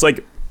 It's just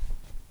like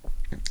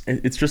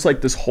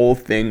this whole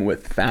thing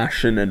with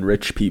fashion and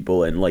rich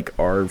people, and like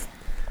are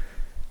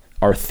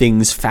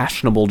things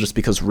fashionable just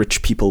because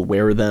rich people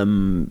wear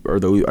them? Are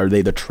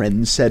they the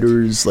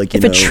trendsetters? Like,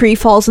 If a tree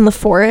falls in the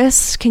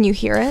forest, can you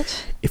hear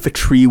it? if a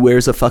tree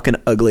wears a fucking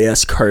ugly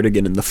ass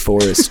cardigan in the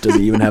forest, does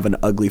he even have an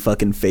ugly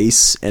fucking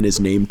face and is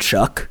named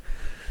Chuck?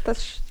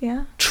 That's,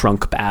 yeah.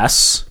 Trunk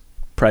Bass,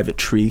 Private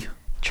Tree.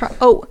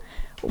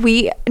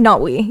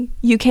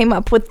 You came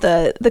up with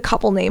the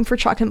couple name for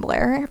Chuck and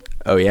Blair.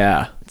 Oh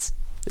yeah, it's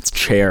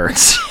Chair.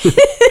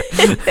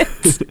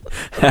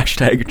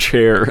 Hashtag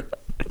Chair.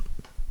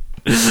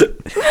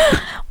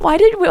 Why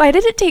did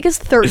it take us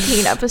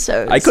 13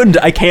 episodes?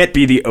 I can't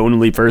be the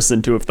only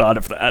person to have thought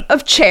of that.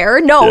 Of Chair?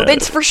 No, Yeah.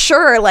 that's for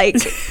sure like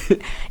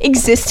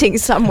existing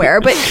somewhere.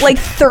 But like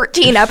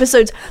 13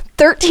 episodes,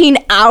 13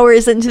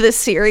 hours into this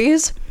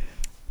series,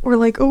 we're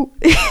like, oh,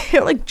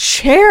 like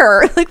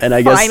Chair. Like, And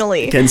I guess,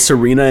 finally. can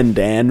Serena and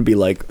Dan be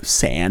like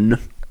Sand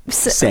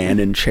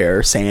and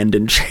Chair? Sand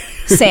and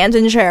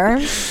Chair.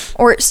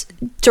 Or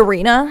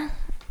Dorina.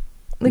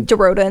 Like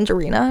Dorota and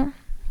Dorina.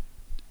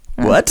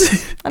 What?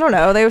 I don't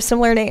know. They have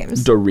similar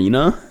names.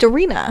 Dorina?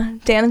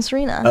 Dorina. Dan and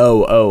Serena.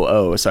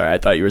 Oh, sorry. I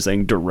thought you were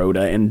saying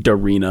Dorota and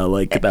Dorina,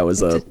 like that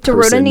was a Dorota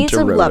person, needs a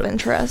Dorota. love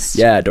interest.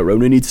 Yeah,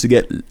 Dorota needs to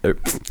get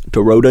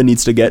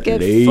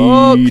Get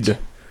laid.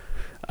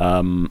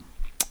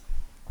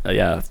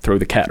 Yeah, throw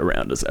the cat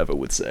around, as Eva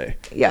would say.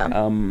 Yeah.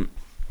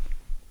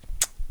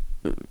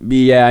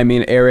 Yeah, I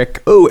mean,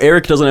 Eric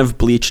doesn't have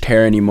bleached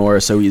hair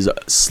anymore, so he's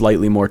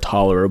slightly more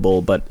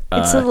tolerable, but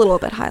It's a little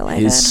bit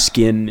highlighted. his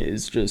skin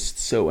is just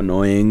so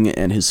annoying,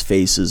 and his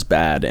face is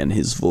bad, and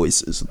his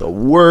voice is the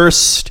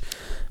worst.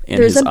 And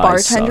There's his a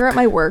eyes bartender suck. at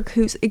my work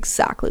who's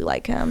exactly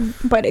like him,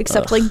 but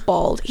except like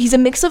bald. He's a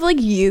mix of like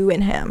you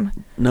and him.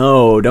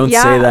 No, don't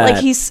Yeah, say that.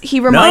 like he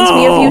reminds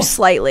me of No! you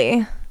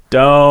slightly,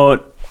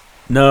 Don't.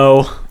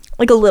 No.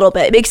 like a little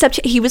bit. Except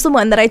he was the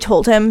one that I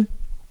told him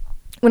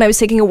when I was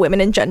taking a women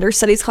and gender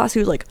studies class. He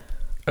was like,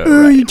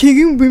 "Oh, you're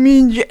taking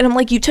women," and I'm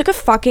like, "You took a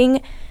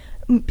fucking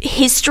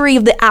history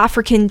of the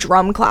African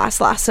drum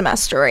class last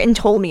semester and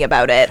told me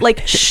about it.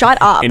 Like, shut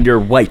up." And you're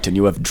white and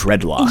you have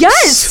dreadlocks.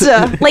 Yes.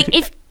 Like,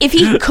 if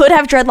he could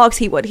have dreadlocks,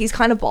 he would. He's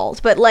kind of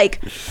bald, but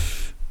like,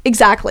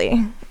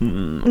 exactly.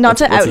 Not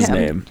to What's out his him.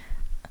 name?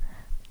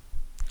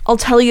 I'll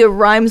tell you, it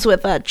rhymes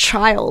with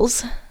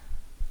Childs.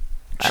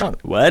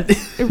 What?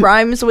 It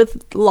rhymes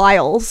with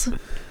Lyles.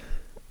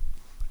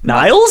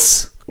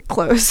 Niles?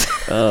 Close.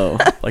 Oh,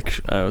 like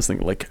I was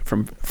thinking like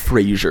from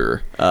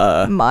Frasier.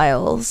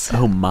 Miles.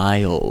 Oh,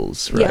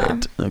 Miles. Right.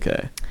 Yeah.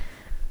 Okay.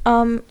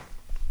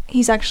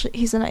 He's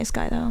a nice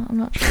guy though. I'm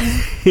not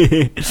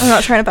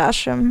trying to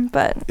bash him,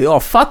 but Oh,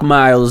 fuck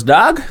Miles,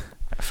 dog.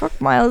 fuck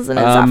Miles and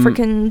his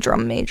African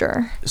drum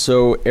major.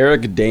 So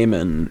Eric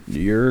Damon,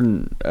 you're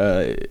an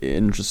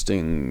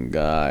interesting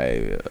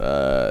guy.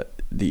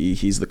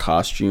 He's the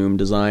costume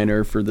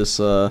designer for this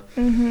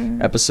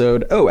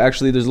episode. Oh,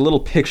 actually, there's a little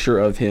picture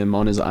of him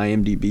on his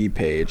IMDb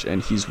page,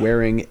 and he's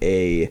wearing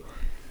a.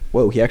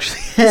 Whoa, he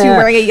actually. Is he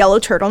wearing a yellow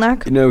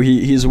turtleneck? No,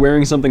 he's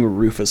wearing something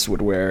Rufus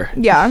would wear.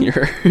 Yeah,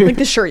 Here. like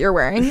the shirt you're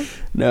wearing.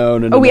 No.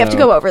 Oh, we have to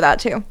go over that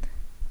too.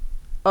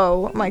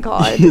 Oh my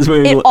god, He's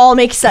wearing it all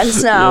makes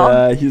sense now.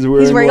 Yeah, he's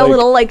wearing a like,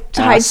 little like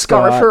tied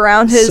ascot, scarf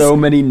around his. So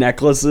many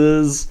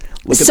necklaces.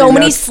 Look at So the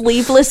many neck-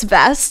 sleeveless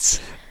vests.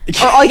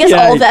 Or I guess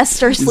Yeah, all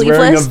vests are he's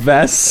wearing a sleeveless.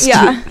 vest.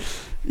 Yeah.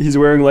 He's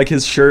wearing like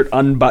his shirt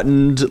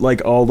unbuttoned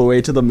like all the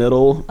way to the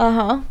middle.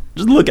 Uh-huh.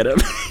 Just look at him.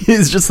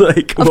 He's just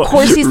like Of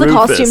course he's the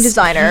Rufus. costume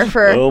designer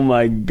for Oh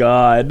my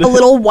god. a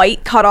little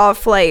white cut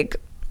off like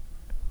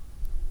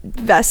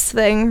vest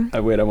thing.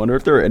 I wonder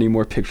if there are any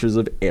more pictures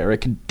of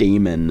Eric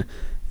Damon.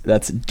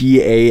 That's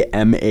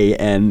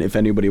Daman if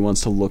anybody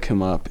wants to look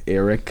him up.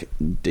 Eric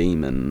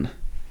Damon.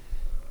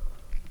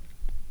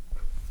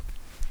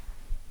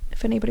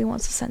 If anybody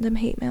wants to send him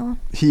hate mail.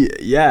 He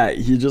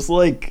just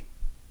like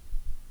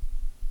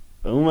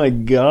oh my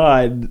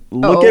god.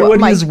 Look at what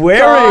my he's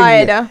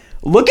wearing. God.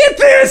 Look at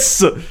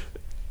this.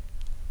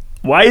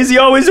 Why is he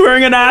always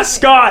wearing an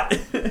ascot?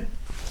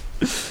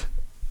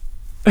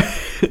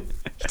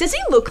 Does he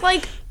look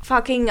like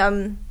fucking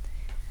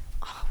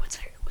what's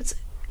it?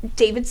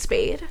 David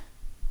Spade?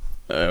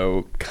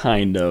 Oh,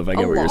 kind of. I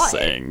get A what you're lot.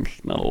 saying.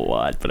 Not a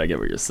lot, but I get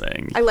what you're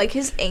saying. I like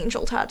his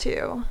angel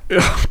tattoo.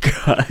 Oh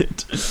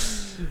god.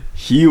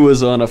 He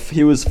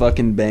was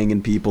fucking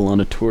banging people on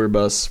a tour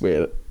bus.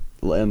 Wait,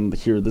 and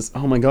hear this.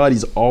 Oh my god,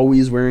 he's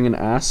always wearing an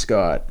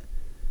ascot.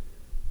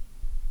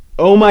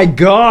 Oh my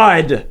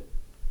god!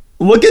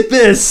 Look at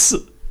this!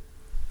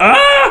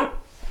 Ah!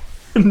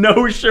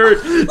 No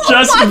shirt,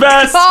 just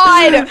vest,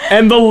 God.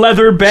 and the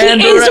leather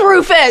band. He is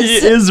Rufus. He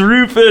is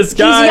Rufus,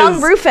 guys. He's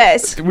young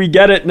Rufus. We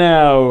get it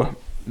now.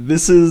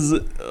 This is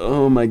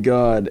oh my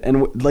god,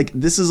 and like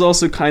this is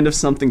also kind of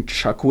something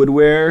Chuck would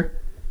wear,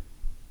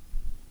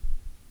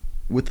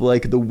 with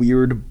like the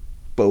weird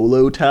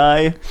bolo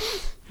tie.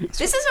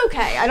 This is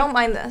okay. I don't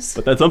mind this.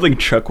 But that's something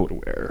Chuck would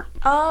wear.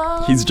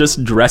 He's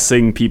just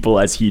dressing people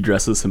as he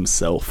dresses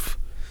himself.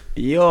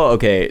 Yo,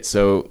 okay,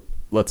 so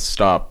let's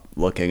stop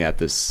looking at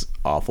this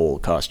awful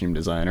costume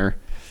designer.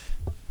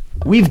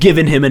 We've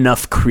given him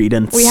enough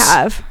credence. We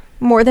have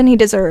more than he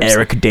deserves.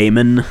 Eric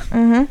Damon.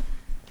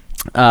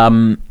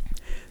 Mm-hmm.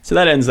 So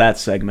that ends that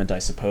segment, I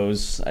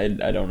suppose. I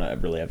don't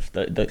really have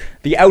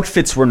the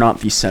outfits were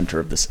not the center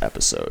of this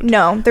episode.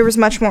 No, there was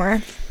much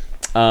more.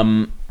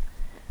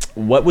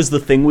 What was the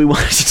thing we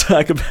wanted to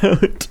talk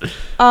about?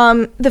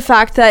 The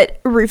fact that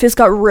Rufus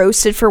got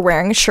roasted for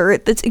wearing a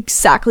shirt that's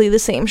exactly the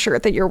same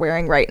shirt that you're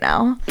wearing right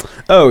now.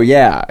 Oh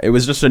yeah, it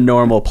was just a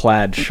normal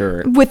plaid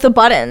shirt With the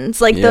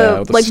buttons, like Yeah, the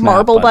with like snap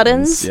marble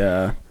buttons.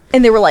 Yeah.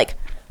 And they were like,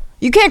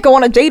 you can't go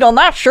on a date on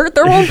that shirt.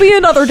 There won't be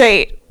another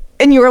date.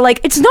 And you were like,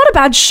 it's not a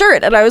bad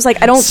shirt. And I was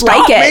like, I don't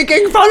like it.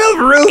 making fun of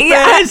Rufus!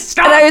 Yeah.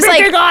 Stop And I was like,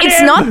 picking on it's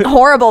him! not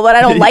horrible, but I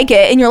don't like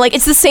it. And you're like,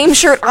 it's the same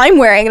shirt I'm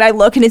wearing. And I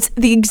look, and it's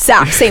the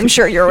exact same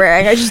shirt you're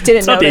wearing. I just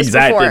didn't know not the this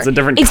exact, before. it's a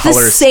different It's color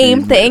the same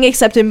scheme. thing,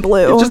 except in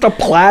blue. It's just a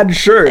plaid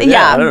shirt.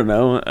 Yeah. I don't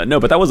know. No,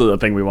 but that wasn't the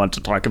thing we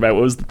wanted to talk about.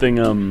 What was the thing?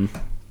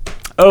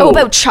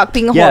 about Chuck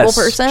being a horrible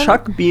person?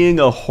 Chuck being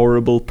a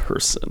horrible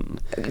person.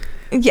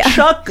 Yeah.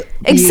 Chuck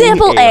being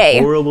Example A.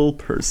 horrible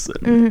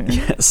person.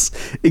 Yes.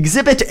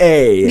 Exhibit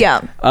A.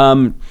 Yeah.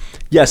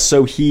 Yes,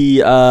 so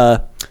he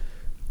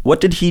what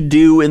did he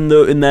do in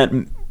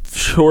that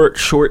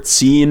short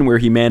scene where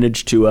he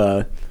managed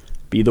to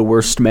be the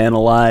worst man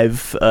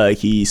alive?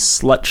 He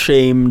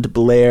slut-shamed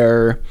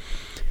Blair.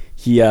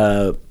 He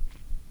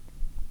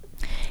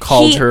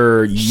called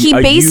her he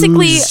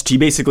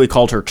basically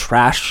called her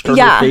trash to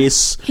her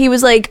face. He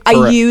was like,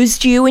 I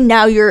used you and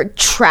now you're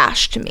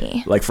trash to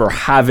me. Like for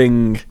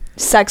having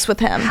Sex with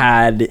him.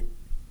 had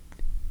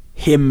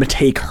him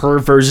take her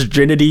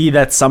virginity,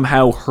 that's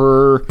somehow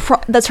her.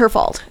 That's her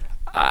fault.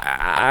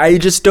 I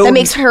just don't. That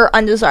makes her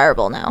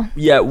undesirable now.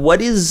 Yeah,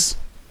 what is.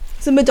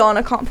 It's a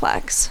Madonna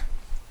complex.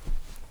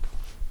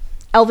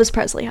 Elvis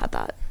Presley had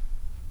that.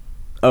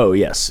 Oh,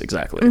 yes,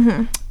 exactly.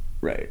 Mm-hmm.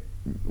 Right.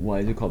 Why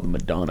is it called the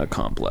Madonna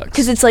complex?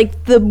 Because it's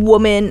like the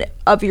woman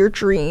of your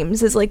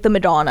dreams is like the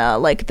Madonna,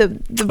 like the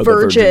Virgin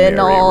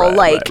virginal, Mary, right,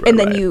 right, and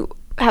then right. you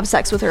have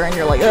sex with her and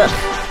you're like, ugh.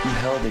 You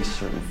held a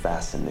certain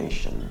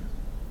fascination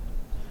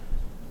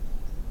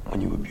when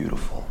you were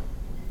beautiful,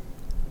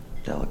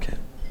 delicate,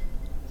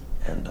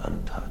 and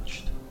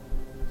untouched.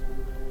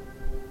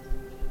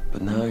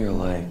 But now you're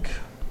like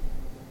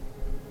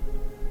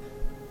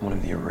one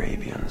of the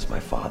Arabians my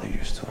father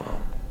used to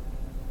own.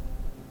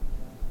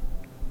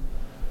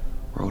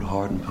 Rode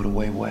hard and put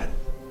away wet.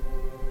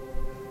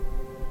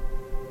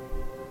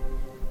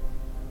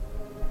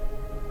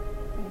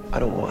 I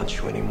don't want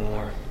you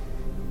anymore.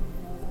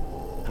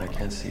 And I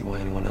can't see why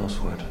anyone else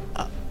would.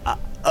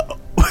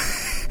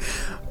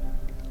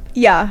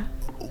 Yeah.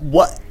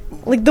 What?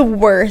 Like the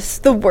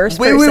worst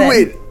person.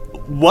 Wait.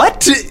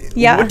 What?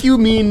 Yeah. What do you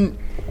mean?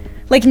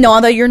 Like,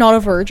 not that you're not a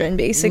virgin,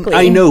 basically.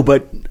 I know,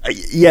 but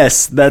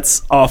yes,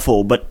 that's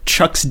awful. But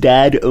Chuck's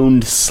dad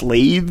owned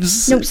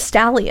slaves? No,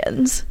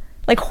 stallions.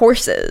 Like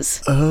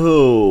horses.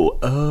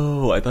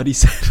 Oh, I thought he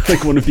said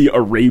like one of the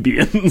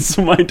Arabians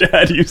my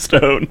dad used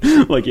to own.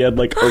 Like he had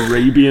like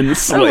Arabian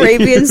slaves.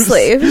 Arabian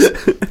slaves.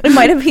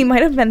 He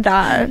might have meant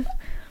that.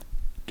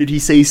 Did he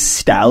say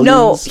stallions?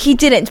 No, he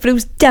didn't, but it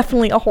was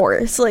definitely a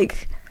horse.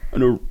 Like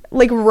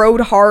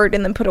rode hard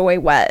and then put away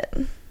wet.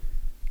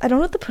 I don't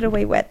know what the put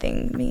away wet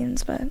thing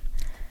means, but...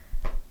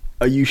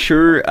 Are you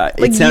sure?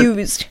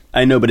 Used.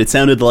 I know, but it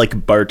sounded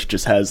like Bart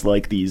just has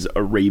like these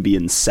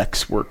Arabian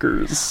sex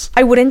workers.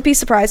 I wouldn't be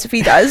surprised if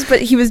he does,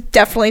 but he was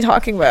definitely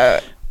talking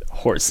about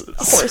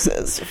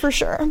horses for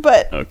sure.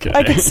 But okay.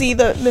 I could see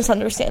the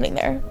misunderstanding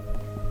there.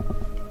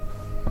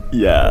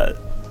 Yeah.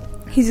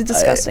 He's a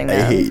disgusting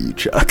man. I hate you,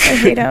 Chuck. I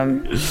hate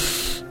him.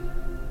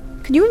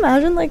 Could you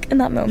imagine, like, in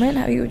that moment,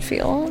 how you would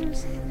feel?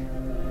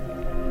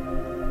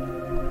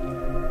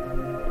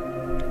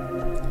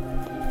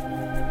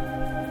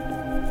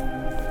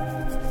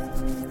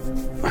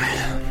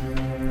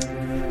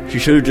 She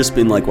should have just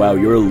been like, wow,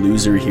 you're a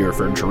loser here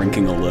for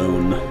drinking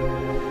alone.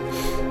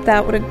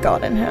 That would have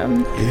gotten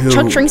him. Ew.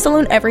 Chuck drinks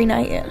alone every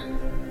night.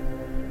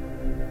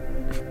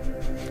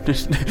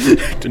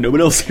 Did no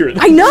one else hear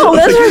that? I know!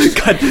 That's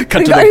cut to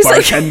the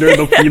bartender,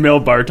 the female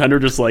bartender,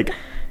 just like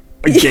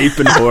gape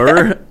in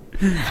horror.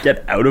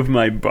 Get out of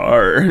my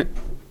bar.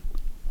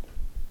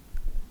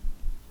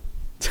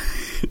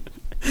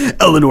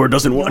 Eleanor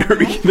doesn't want her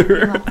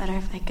either. A lot better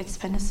if I could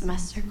spend a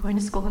semester going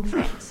to school in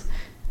France.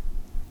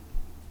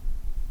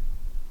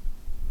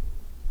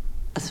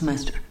 A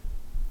semester.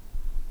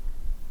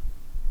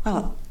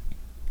 Well,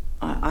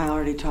 I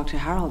already talked to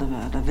Harold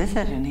about a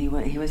visit, and he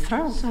was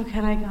thrilled. So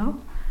can I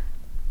go?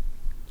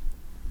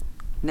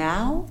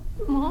 Now?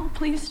 Mom,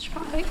 please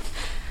try.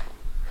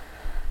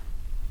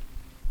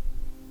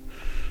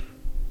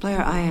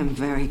 Blair, I am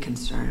very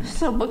concerned.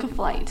 So book a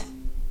flight.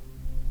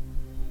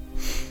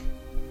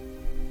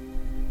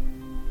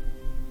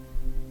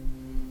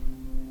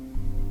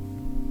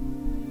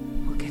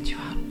 We'll get you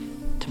out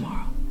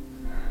tomorrow.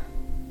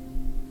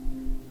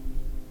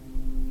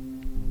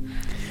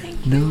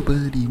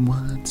 Nobody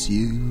wants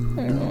you.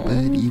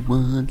 Nobody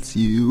wants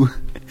you.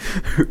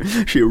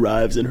 She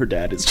arrives and her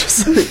dad is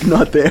just like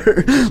not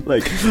there.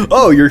 Like,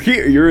 oh, you're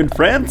here. You're in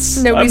France.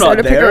 Nobody's I'm there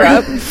not to pick there.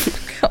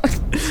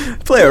 her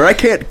up. Blair, I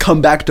can't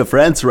come back to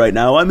France right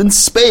now. I'm in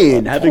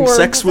Spain having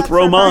sex with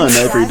Roman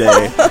every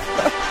day.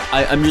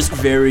 I'm just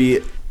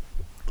very,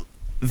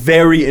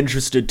 very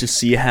interested to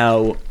see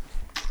how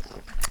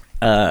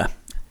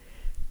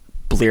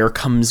Blair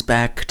comes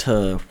back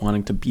to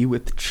wanting to be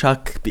with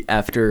Chuck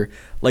after,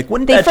 like,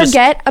 wouldn't They that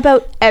forget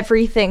about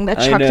everything that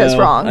Chuck does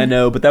wrong. I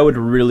know, but that would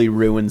really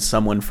ruin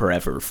someone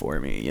forever for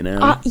me, you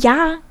know?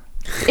 Yeah.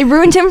 It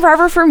ruined him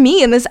forever for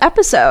me in this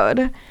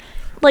episode.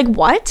 Like,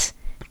 what?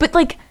 But,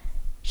 like,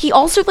 he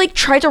also, like,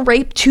 tried to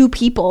rape 2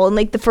 people in,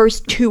 like, the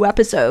first 2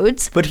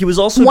 episodes. But he was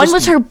also One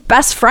was her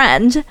best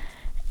friend,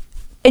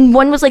 and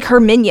one was, like, her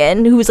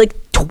minion, who was, like,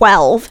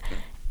 12.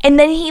 And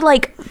then he,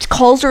 like,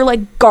 calls her,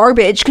 like,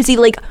 garbage because he,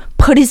 like,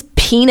 put his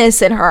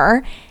penis in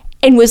her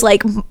and was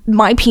like,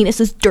 my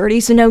penis is dirty,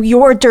 so now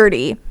you're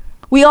dirty.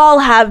 We all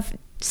have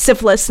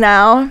syphilis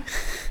now.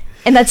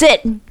 And that's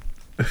it. And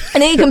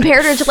then he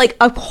compared her to, like,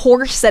 a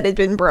horse that had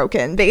been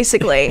broken,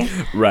 basically.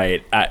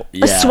 Right.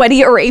 A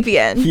sweaty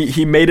Arabian.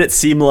 He made it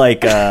seem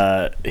like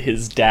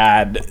his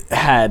dad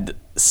had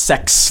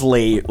sex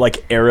slave,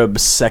 like Arab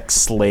sex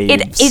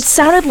slaves. It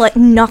sounded like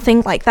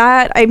nothing like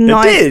that. I'm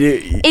not. It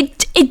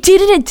did. It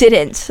did and it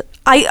didn't.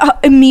 I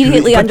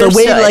immediately understood.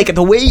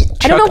 The way Chuck,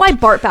 I don't know why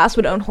Bart Bass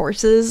would own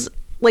horses.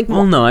 Like,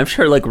 well, no, I'm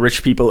sure like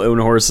rich people own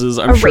horses.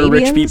 I'm sure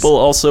rich Arabians? people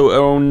also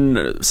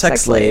own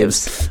sex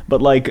slaves.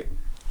 But like,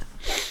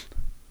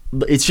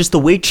 it's just the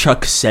way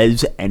Chuck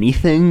says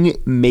anything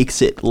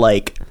makes it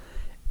like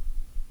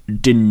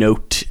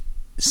denote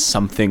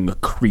something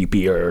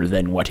creepier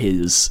than what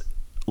his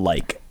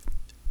like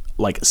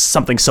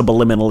something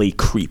subliminally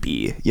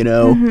creepy, you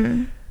know?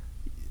 Mm-hmm.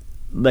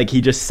 Like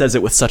he just says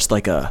it with such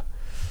like a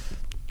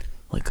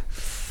like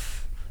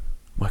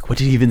what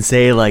did he even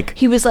say? Like,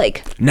 he was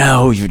like,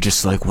 "No, you're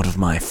just like one of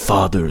my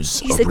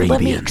father's he's Arabians." like,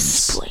 let me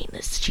explain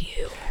this to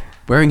you.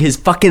 Wearing his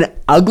fucking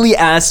ugly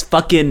ass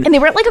fucking. And they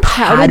were at like a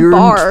crowded patterned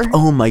bar.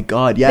 Oh my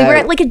god, yeah. They were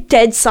at like a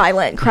dead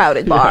silent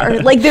crowded bar.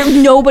 Like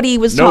nobody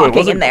was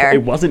talking in there.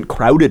 It wasn't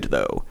crowded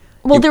though.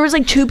 Well, there was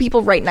like 2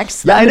 people right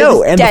next to them. Yeah, I but it know,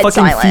 was and the dead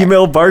fucking silent.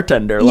 female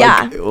bartender.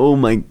 Yeah. Like, oh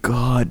my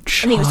god,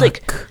 Chuck. And he was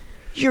like,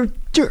 "You're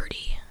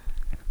dirty,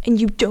 and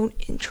you don't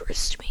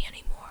interest me anymore."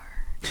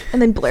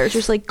 And then Blair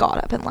just like got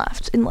up and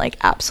left in like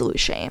absolute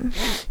shame.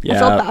 Yeah. I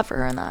felt bad for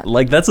her in that.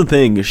 Like, that's the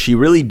thing. She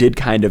really did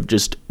kind of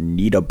just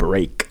need a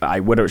break.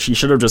 She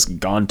should have just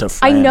gone to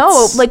France. I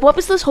know. Like, what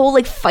was this whole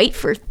like fight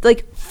for?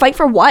 Like, fight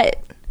for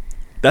what?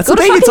 That's Go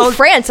the to thing. It's fucking all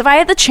France. If I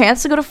had the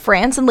chance to go to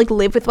France and like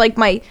live with like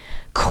my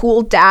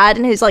cool dad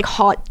and his like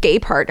hot gay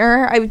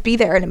partner, I would be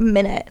there in a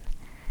minute.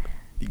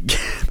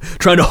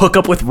 trying to hook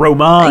up with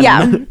Roman.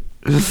 Yeah.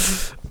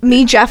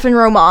 Me, Jeff, and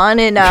Roman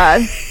in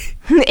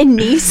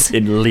Nice.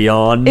 In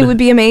Lyon. It would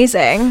be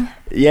amazing.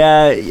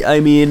 Yeah, I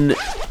mean,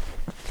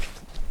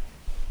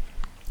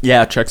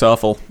 yeah, Chuck's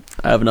awful.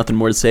 I have nothing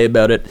more to say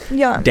about it.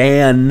 Yeah.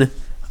 Dan,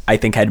 I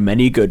think, had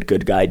many good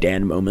guy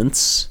Dan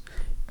moments.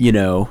 You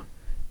know,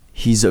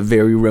 he's a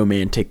very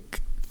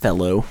romantic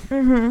fellow.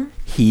 Mm-hmm.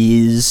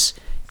 He's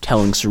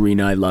telling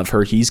Serena I love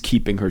her. He's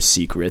keeping her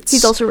secrets.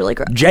 He's also really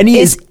great. Jenny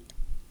is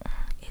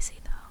he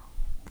though?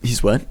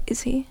 He's what?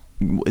 Is he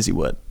Is he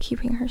what?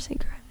 keeping her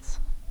secrets?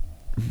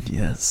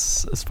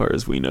 Yes, as far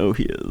as we know,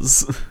 he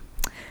is.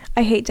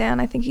 I hate Dan.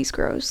 I think he's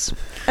gross.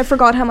 I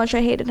forgot how much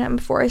I hated him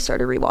before I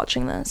started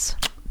rewatching this.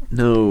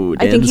 No,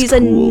 Dan's I think he's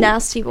cool. a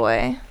nasty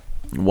boy.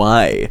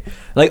 Why?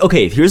 Like,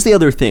 okay, here's the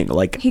other thing.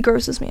 Like, He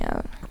grosses me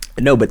out.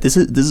 no, but this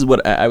is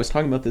what I was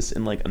talking about this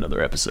in like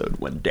another episode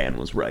when Dan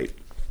was right,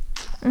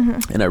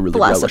 and I really The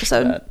last relished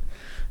episode. that.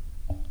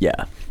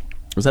 Yeah,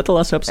 was that the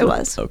last episode? It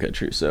was. Okay,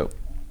 true. So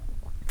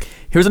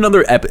here's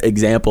another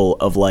example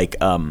of like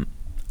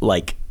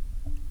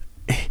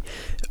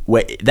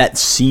that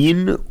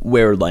scene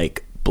where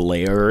like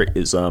Blair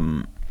is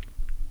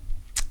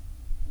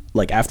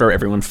like after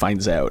everyone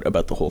finds out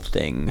about the whole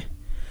thing,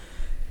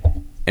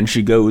 and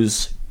she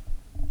goes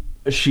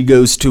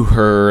to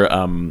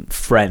her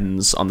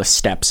friends on the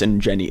steps,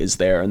 and Jenny is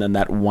there, and then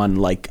that one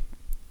like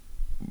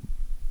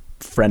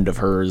friend of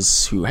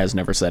hers who has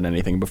never said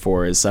anything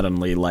before is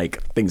suddenly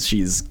like thinks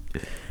she's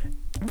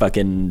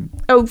fucking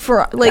Oh,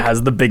 for like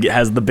has the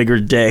bigger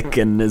dick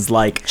and is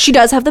like she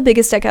does have the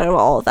biggest dick out of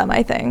all of them.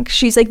 I think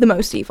she's like the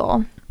most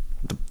evil.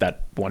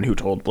 that one who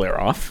told Blair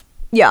off.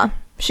 Yeah,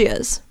 she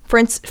is.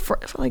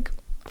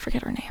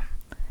 Forget her name.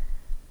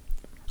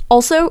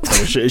 Also,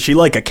 Is she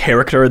like a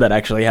character that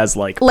actually has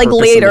like like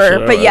purpose in the later,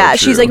 show? but yeah, Oh,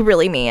 she's true. like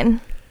really mean,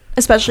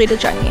 especially to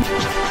Jenny.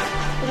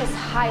 It is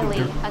highly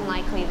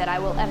unlikely that I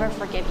will ever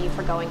forgive you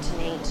for going to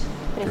Nate.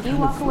 But if you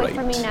walk away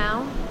from me right.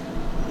 now,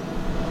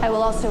 I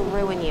will also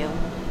ruin you.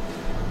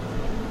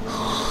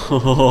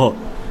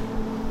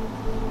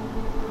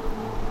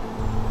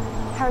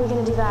 How are you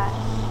gonna do that?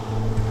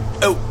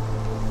 Oh,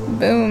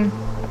 Boom.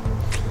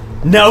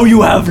 now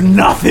you have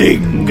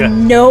nothing.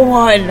 No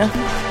one.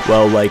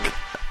 Well, like,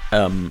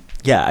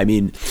 yeah, I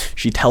mean,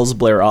 she tells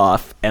Blair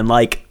off, and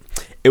like,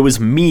 it was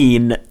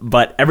mean,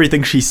 but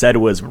everything she said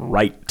was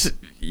right.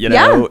 You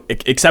know,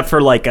 except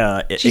for like,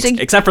 She's like-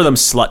 except for them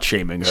slut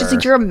shaming her. She's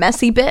like, you're a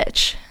messy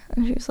bitch,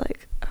 and she was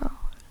like, oh.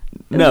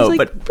 And No, she's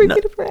like, but bring no-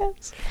 me to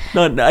France.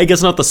 No, I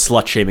guess not the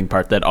slut shaming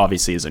part. That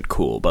obviously isn't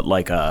cool. But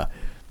like, I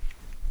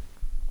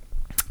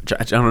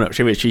don't know.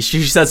 She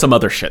said some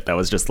other shit that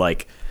was just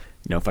like,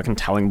 you know, fucking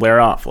telling Blair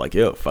off. Like,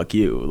 yo, fuck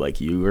you. Like,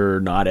 you are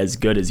not as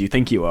good as you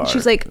think you are.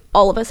 She's like,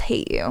 all of us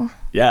hate you.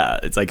 yeah.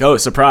 It's like, oh,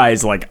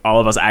 surprise! Like, all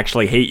of us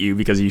actually hate you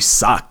because you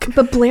suck.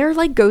 But Blair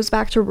like goes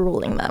back to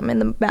ruling them in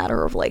the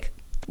matter of like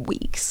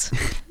weeks.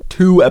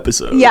 2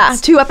 episodes. Yeah,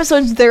 2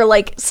 episodes. They're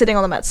like sitting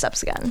on the Met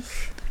steps again.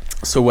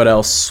 So what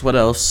else? What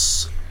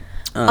else?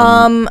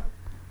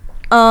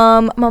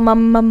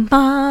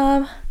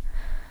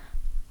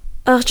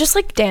 Just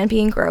like Dan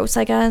being gross,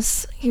 I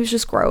guess. He was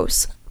just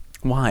gross.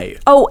 Why?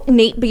 Oh,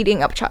 Nate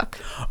beating up Chuck.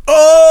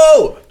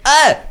 Oh!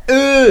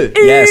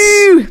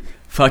 Yes.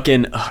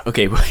 Fucking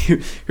okay.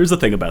 Here's the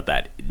thing about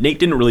that. Nate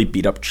didn't really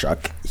beat up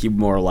Chuck. He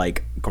more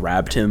like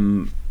grabbed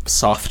him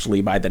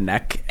softly by the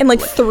neck And, like,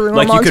 threw him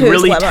like you onto could his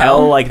really limo.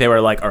 tell like they were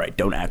like, all right,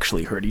 don't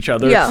actually hurt each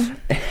other. Yeah.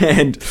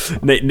 And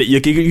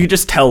you could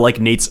just tell like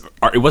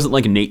it wasn't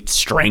like Nate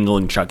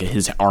strangling Chuck.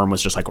 His arm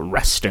was just like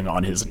resting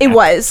on his neck. It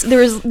was. There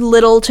was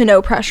little to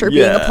no pressure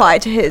being Yeah.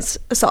 applied to his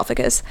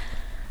esophagus.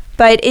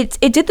 But it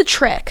did the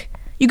trick.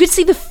 You could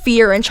see the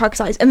fear in Chuck's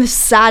eyes and the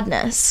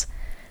sadness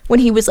when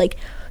he was like,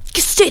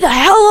 stay the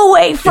hell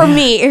away from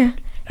me.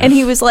 And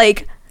he was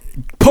like,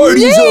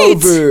 Party's Nate!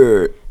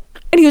 over.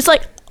 And he was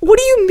like, what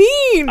do you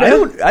mean?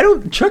 I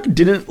don't Chuck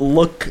didn't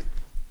look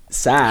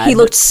sad. He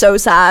looked so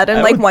sad in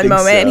I like don't one think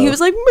moment. so. He was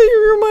like,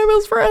 you're my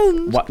best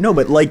friend. What? No,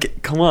 but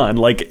like, come on.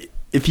 Like,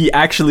 if he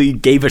actually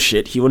gave a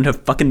shit, he wouldn't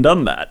have fucking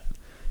done that.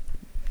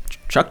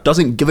 Chuck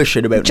doesn't give a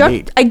shit about Chuck,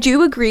 Nate. I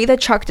do agree that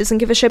Chuck doesn't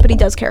give a shit, but he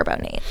does care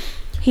about Nate.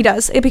 He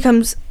does. It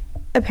becomes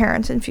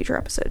apparent in future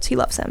episodes. He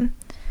loves him.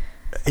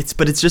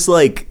 But it's just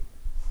like,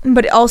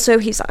 But also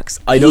he sucks.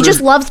 I He don't just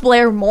know- loves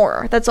Blair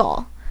more. That's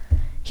all.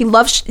 He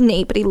loves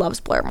Nate, but he loves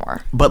Blair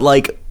more. but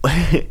like,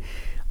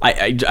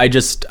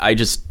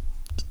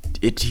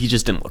 he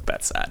just didn't look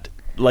that sad.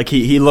 Like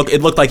it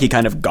looked like he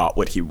kind of got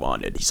what he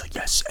wanted. He's like,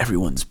 yes,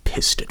 everyone's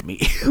pissed at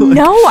me.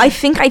 No, I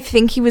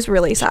think he was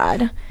really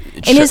sad.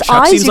 In his Chuck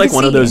eyes, seems you like could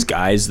one of see- those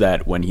guys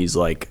that when he's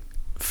like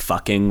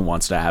fucking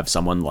wants to have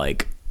someone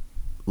like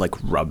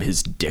rub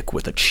his dick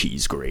with a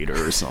cheese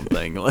grater or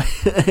something.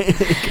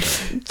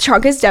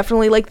 Chuck is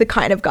definitely like the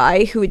kind of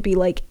guy who would be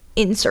like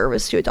in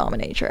service to a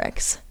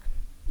dominatrix.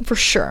 For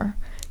sure.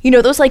 You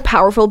know those like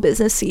powerful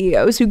business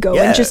CEOs who go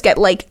Yeah. and just get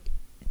like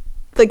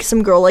like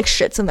some girl like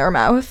shits in their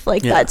mouth,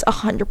 like Yeah. that's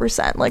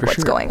 100% like For what's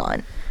sure. going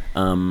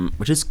on.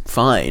 Which is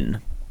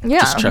fine. Yeah.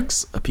 Just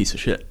Chuck's a piece of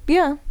shit.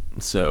 Yeah.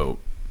 So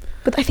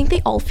But I think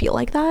they all feel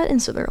like that,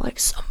 and so they're like,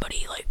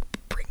 somebody like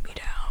bring me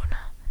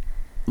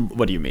down.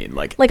 what do you mean?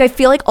 Like Like I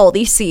feel like all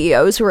these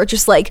CEOs who are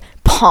just like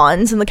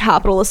pawns in the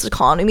capitalist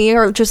economy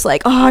are just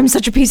like, oh, I'm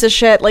such a piece of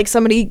shit. Like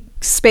somebody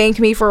spanked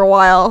me for a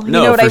while. You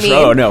no, know what for I mean?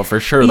 sure. Oh, no, for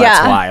sure. That's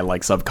Yeah. why,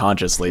 like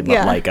subconsciously. But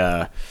Yeah.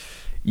 like,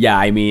 yeah,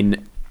 I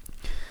mean,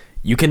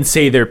 you can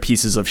say they're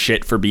pieces of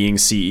shit for being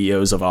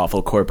CEOs of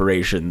awful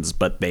corporations,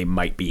 but they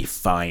might be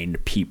fine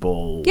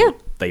people. Yeah.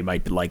 They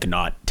might like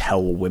not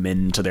tell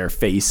women to their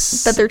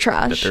face That they're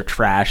trash. That they're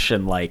trash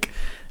and like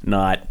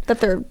not. That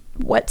they're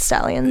wet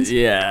stallions.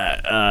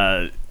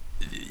 Yeah.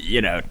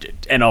 You know,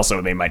 and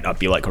also they might not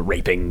be like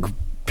raping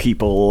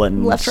people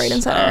and Left, right,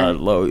 and center.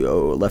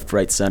 left,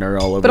 right, center,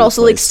 all over. But the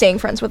also like place. staying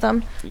friends with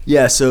them.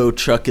 Yeah. So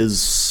Chuck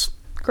is.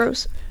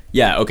 Gross.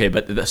 Yeah, okay,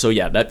 but so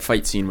yeah, that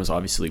fight scene was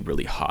obviously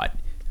really hot.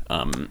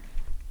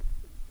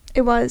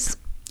 It was.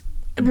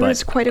 There But-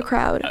 was quite a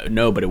crowd.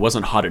 No, but it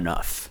wasn't hot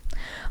enough.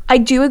 I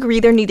do agree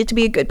there needed to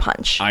be a good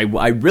punch. I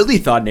really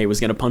thought Nate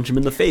was going to punch him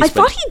in the face. I but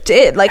thought he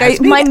did. Like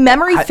has my Nate-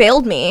 memory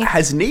failed me.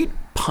 Has Nate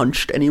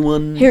punched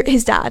anyone?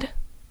 His dad.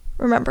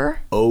 Remember?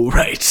 Oh,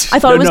 right. I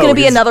thought it was going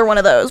to be another one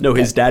of those. No,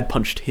 his dad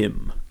punched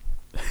him.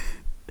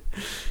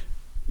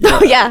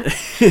 Oh yeah,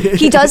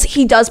 he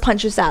does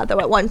punch his dad though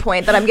at one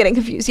point. That I'm getting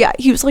confused. Yeah,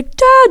 he was like,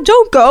 "Dad,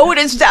 don't go," and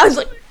his dad's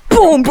like,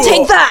 "Boom,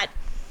 take that."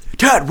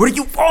 Dad, what are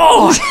you?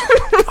 Oh,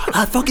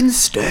 that fucking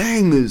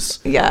stings.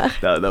 Yeah,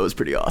 That was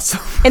pretty awesome.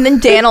 and then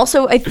Dan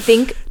also, I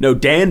think, No,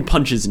 Dan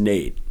punches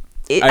Nate.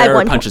 at Or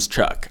one punches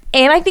Chuck.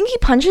 and I think he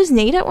punches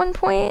Nate at one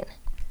point.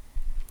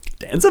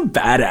 Dan's a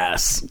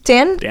badass.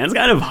 Dan's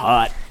kind of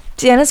hot.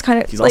 Dan is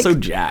kind of. He's like, also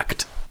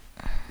jacked.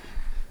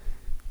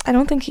 I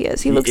don't think he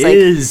is. He He looks like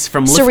is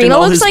from lifting Serena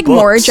all looks his like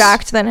more books.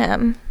 jacked than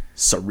him.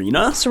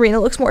 Serena? Serena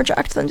looks more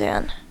jacked than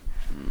Dan.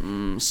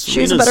 She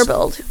has a Serena's better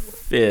build.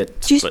 Fit.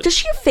 but- Does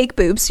she have fake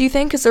boobs, do you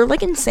think? Because they're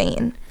like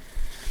insane.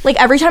 Like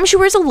every time she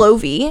wears a low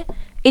V,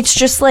 it's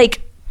just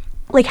like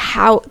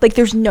how, like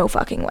there's no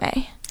fucking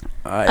way.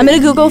 I'm gonna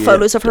Google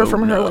photos of her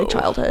from her like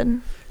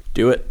childhood.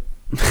 Do it.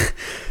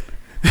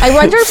 I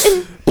wonder if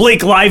in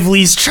Blake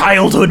Lively's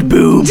childhood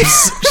boobs.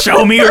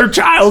 Show me her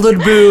childhood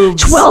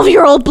boobs.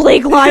 12-year-old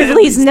Blake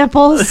Lively's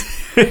nipples.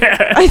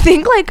 I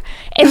think like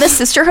in the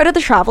Sisterhood of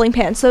the Traveling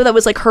Pants though, that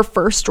was like her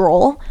first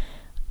role.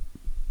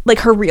 Like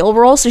her real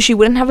role, so she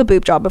wouldn't have a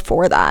boob job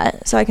before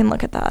that. So I can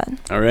look at that.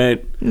 All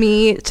right.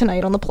 Me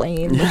tonight on the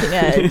plane,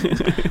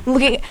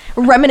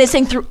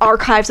 reminiscing through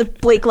archives of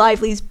Blake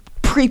Lively's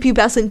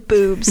prepubescent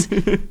boobs,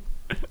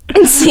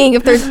 and seeing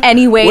if there's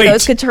any way Wait,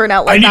 those could turn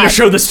out like I need that. to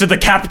show this to the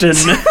captain.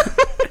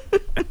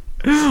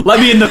 Let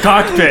me in the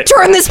cockpit.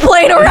 Turn this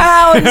plane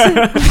around.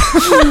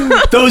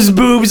 Those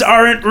boobs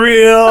aren't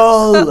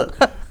real.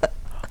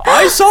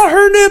 I saw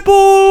her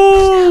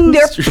nipples.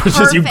 They're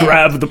Just you perfect.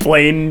 grab the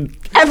plane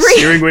Every-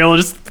 steering wheel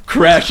and just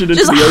crash it into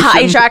Just the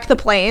ocean. hijack the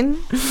plane.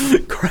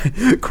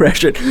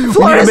 Crash it.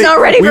 Florida's not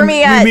ready for me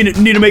yet. We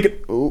need to make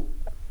it. Oh,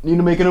 need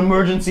to make an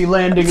emergency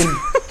landing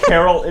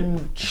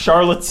in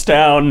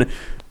Charlottetown,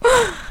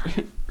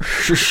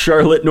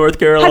 Charlotte, North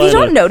Carolina. Have you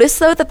not noticed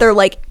though that they're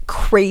like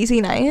crazy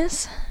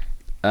nice?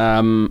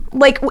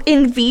 Like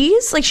in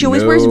V's, like she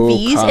always wears No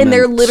V's, and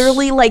they're comments.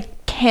 literally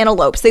like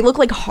cantaloupes. They look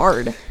like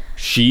hard.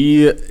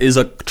 She is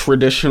a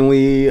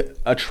traditionally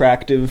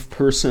attractive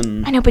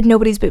person. I know, but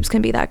nobody's boobs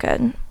can be that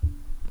good.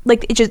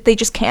 Like they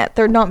just can't.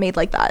 They're not made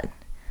like that.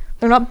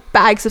 They're not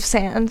bags of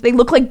sand. They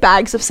look like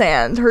bags of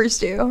sand. Hers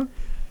do.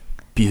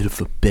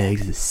 Beautiful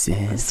bags of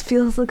sand. This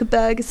feels like a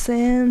bag of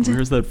sand.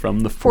 Where's that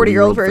from? The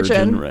 40-year-old 40-year-old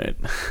virgin. Right.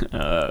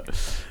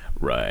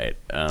 Right.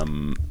 That's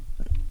an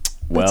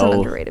Well,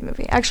 underrated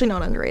movie. Actually,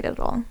 not underrated at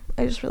all.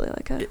 I just really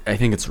like it. I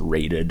think it's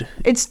rated.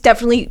 It's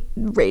definitely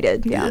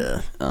rated.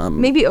 Yeah.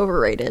 Maybe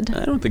overrated.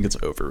 I don't think it's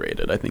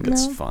overrated. I think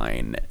it's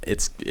fine.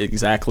 It's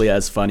exactly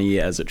as funny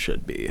as it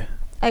should be.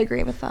 I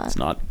agree with that. It's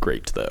not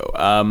great though.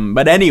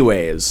 But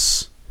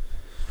anyways,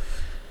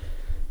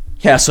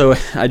 yeah. So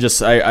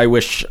I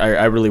wish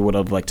I really would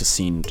have liked to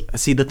see.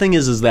 The thing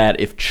is that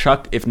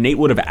if Nate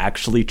would have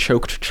actually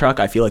choked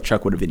Chuck, I feel like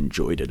Chuck would have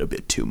enjoyed it a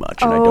bit too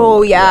much. And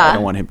Oh, yeah. I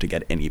don't want him to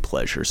get any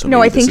pleasure. So No,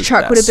 maybe I think this is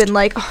Chuck would have best. been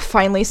like, oh,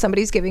 finally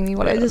somebody's giving me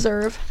what I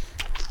deserve.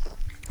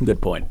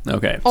 Good point.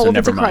 Okay, All so of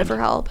it's never a cry mind. for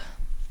help.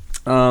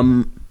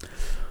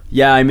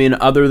 Yeah, I mean,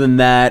 other than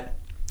that,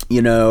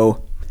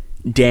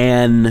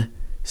 Dan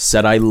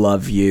said I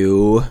love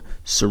you.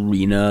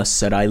 Serena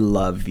said I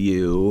love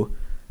you.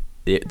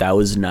 That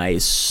was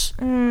nice.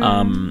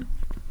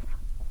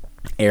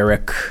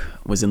 Eric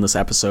was in this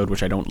episode,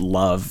 which I don't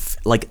love.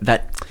 Like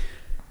that.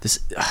 This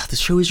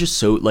show is just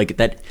so like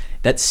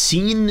that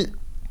scene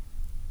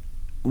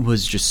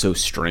was just so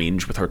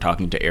strange with her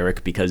talking to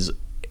Eric because.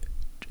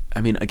 I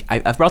mean,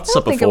 I've brought this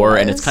up think it before,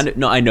 and was. it's kind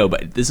of I know,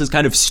 but this is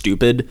kind of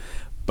stupid.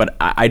 But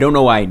I don't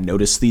know why I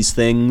notice these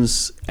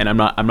things, and I'm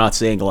not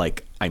saying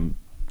like I'm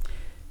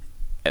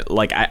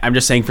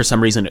just saying for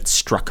some reason it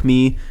struck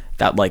me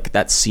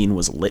that scene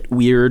was lit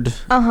weird.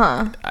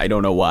 I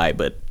don't know why,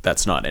 but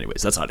that's not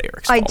Eric's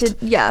fault.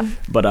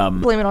 But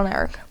blame it on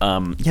Eric.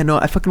 yeah, no,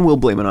 I fucking will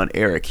blame it on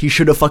Eric. He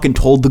should have fucking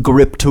told the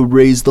grip to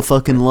raise the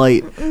fucking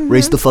light,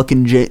 raise the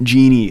fucking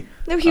genie.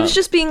 No, he was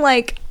just being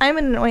like, I'm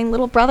an annoying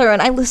little brother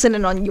and I listen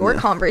in on your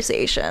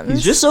conversations.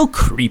 He's just so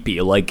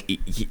creepy. Like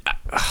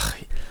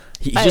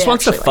he just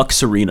wants to fuck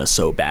Serena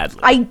so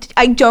badly.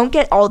 I don't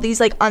get all these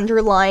like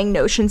underlying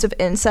notions of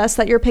incest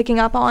that you're picking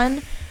up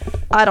on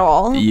at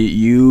all.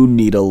 You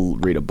need to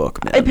read a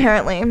book, man.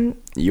 Apparently.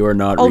 You're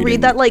not I'll reading.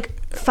 read that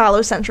like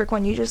phallocentric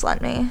one you just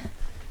lent me.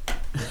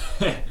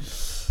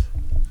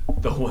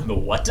 The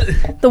what?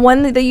 The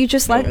one that you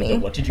just lent me.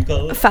 What did you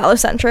call it?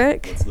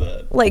 Phallocentric. What's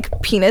that?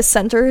 Like penis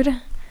centered.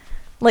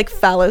 Like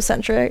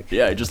phallocentric.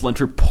 Yeah, I just lent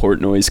her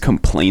Portnoy's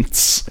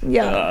complaints.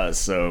 Yeah.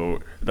 So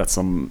that's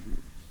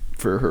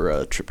for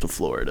her trip to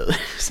Florida.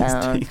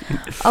 Sound.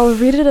 I'll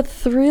read it at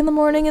 3 a.m.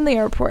 in the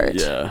airport.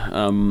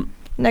 Yeah.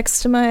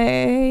 Next to my...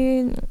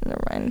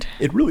 Never mind.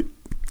 It really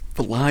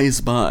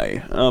flies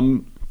by.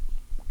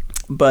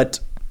 But...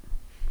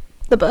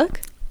 The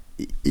book?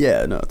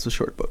 Yeah, no, it's a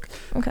short book.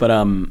 Okay.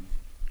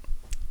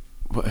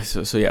 But,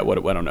 so yeah, what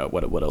I don't know.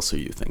 What else are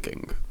you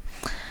thinking?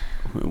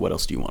 What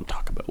else do you want to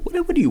talk about?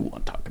 What do you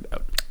want to talk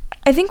about?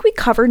 I think we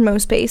covered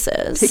most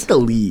bases. Take the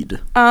lead.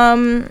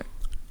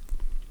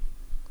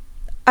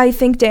 I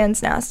think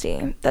Dan's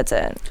nasty. That's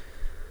it.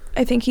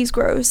 I think he's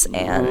gross,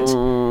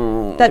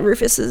 and that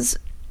Rufus is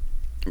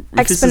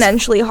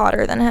exponentially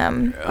hotter than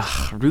him.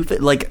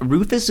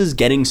 Rufus is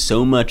getting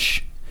so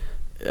much.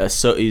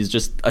 So he's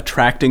just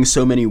attracting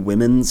so many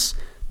women's.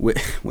 Sorry,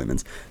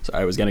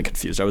 I was getting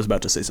confused. I was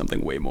about to say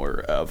something way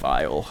more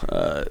vile.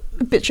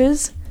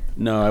 Bitches?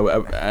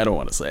 No, I don't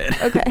want to say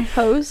it. Okay,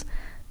 hoes?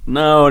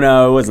 No,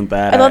 it wasn't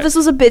that. I thought this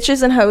was a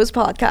bitches and hoes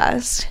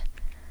podcast.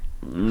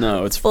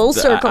 No, it's full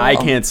circle. I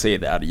can't say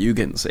that. You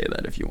can say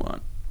that if you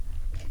want.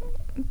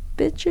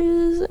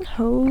 Bitches and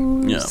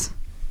hoes. Yeah.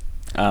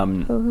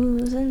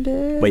 Hoes and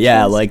bitches. But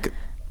yeah, like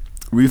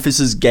Rufus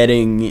is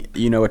getting,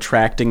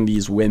 attracting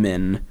these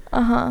women.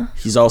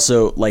 He's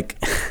also like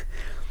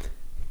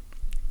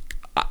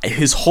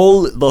his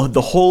whole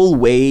the whole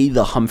way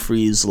the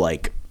Humphreys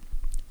like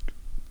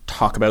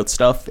talk about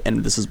stuff,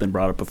 and this has been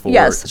brought up before.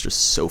 Yes. It's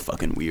just so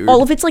fucking weird.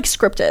 All of it's like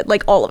scripted,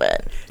 like all of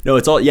it. No,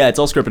 it's all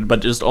scripted, but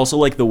just also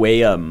like the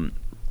way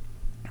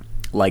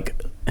like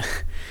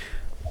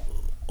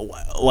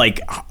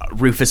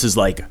Rufus is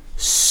like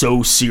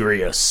so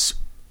serious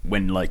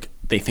when like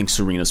they think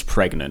Serena's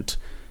pregnant,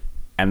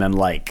 and then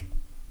like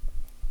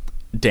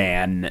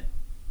Dan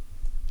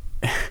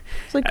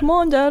It's like, come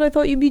on, Dad, I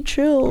thought you'd be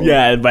chill.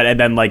 Yeah, and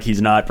then like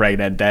he's not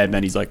pregnant, and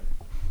then he's like,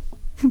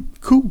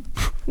 cool.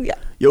 Yeah.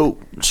 Yo,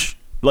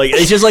 like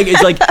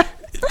it's like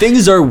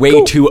things are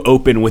way too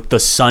open with the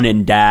son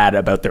and dad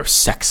about their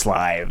sex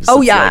lives. Oh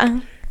it's yeah.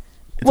 like,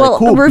 well,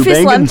 cool, Rufus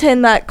banging, left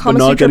in that but Kama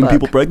not Sutra getting book.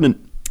 people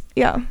pregnant.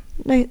 Yeah.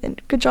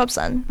 Good job,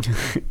 son.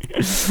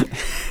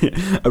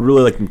 I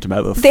really like them to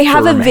have a. They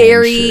have a firm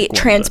very handshake one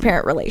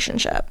transparent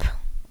relationship.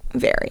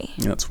 Very. time.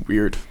 Yeah, that's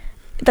weird.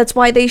 That's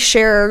why they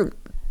share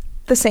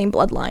the same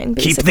bloodline.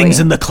 Basically. Keep things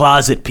in the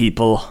closet,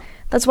 people.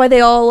 That's why they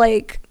all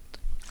like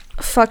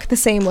fuck the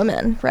same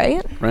women,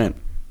 right? Right.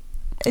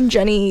 And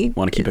Jenny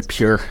Want to keep it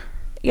pure.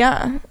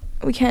 Yeah,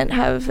 we can't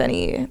have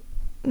any.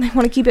 I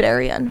want to keep it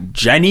Aryan.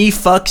 Jenny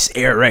fucks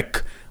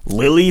Eric.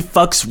 Lily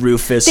fucks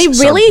Rufus. They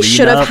really Serena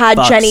should have had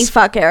fucks Jenny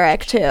fuck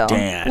Eric too.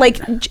 Dan.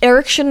 Like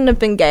Eric shouldn't have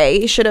been gay.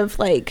 He should have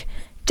like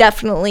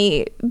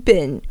definitely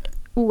been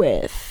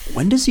with.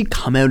 When does he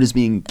come out as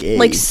being gay?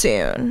 Like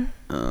soon.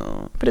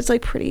 Oh, But it's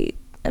like pretty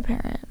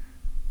apparent.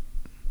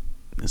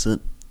 is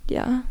it?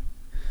 Yeah.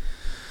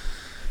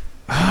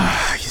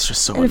 He's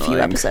just so In a annoying. few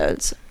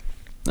episodes.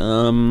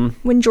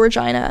 When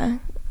Georgina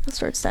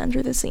starts to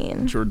enter the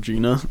scene.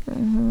 Georgina.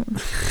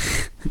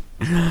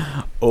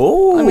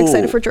 Oh, I'm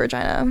excited for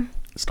Georgina.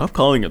 Stop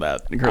calling her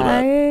that. You heard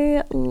that?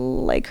 I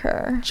like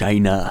her.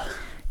 Gina.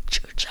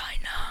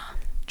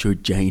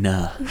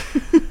 Georgina.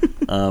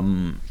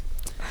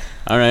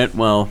 All right.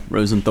 Well,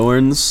 Rose and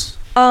Thorns.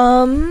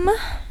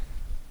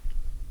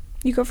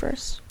 You go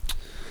first.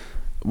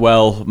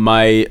 Well,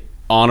 my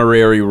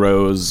honorary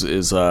rose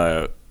is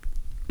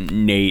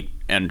Nate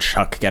and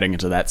Chuck getting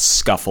into that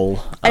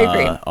scuffle. I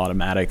agree.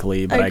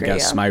 Automatically, but I agree,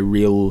 guess yeah.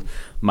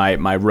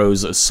 my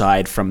rose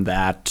aside from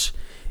that,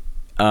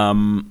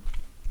 my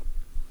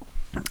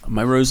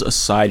rose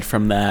aside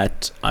from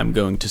that, I'm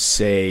going to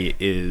say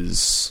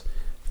is,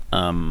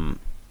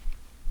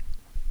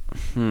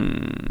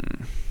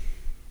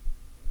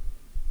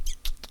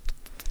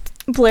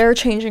 Blair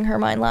changing her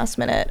mind last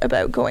minute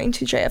about going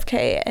to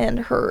JFK and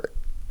her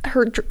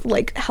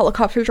like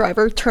helicopter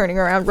driver turning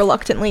around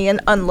reluctantly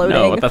and unloading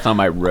no, that's not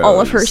my rose.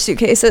 all of her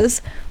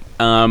suitcases.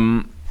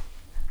 Oh,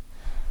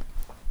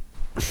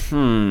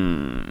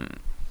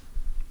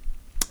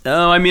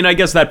 I mean, I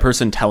guess that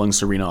person telling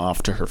Serena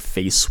off to her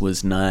face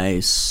was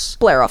nice.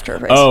 Blair off to her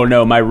face. Oh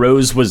no, my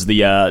rose was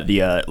the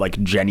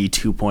like Jenny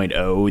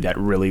 2.0, that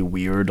really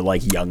weird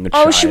like young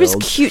child. Oh, she was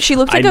cute. She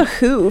looked like a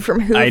Who from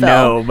Whoville. I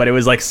know, but it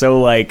was like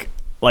so like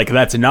Like,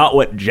 that's not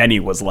what Jenny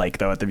was like,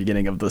 though, at the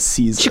beginning of the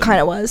season. She kind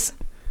of was.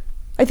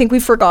 I think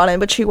we've forgotten,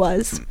 but she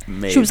was.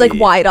 Maybe. She was like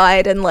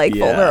wide-eyed and like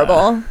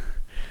vulnerable.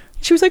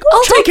 She was like,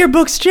 "Oh, I'll take your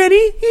books,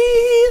 Jenny."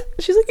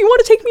 She's like, "You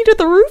want to take me to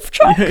the roof,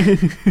 Chuck?"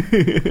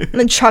 And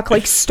then Chuck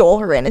like stole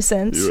her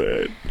innocence.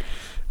 Right.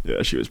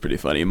 Yeah, she was pretty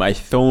funny. My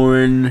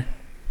thorn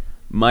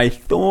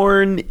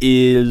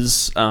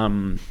is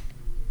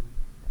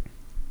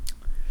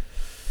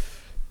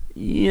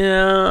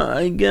yeah,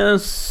 I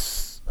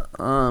guess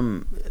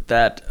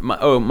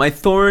my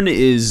thorn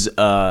is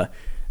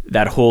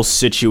that whole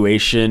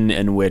situation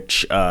in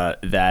which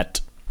that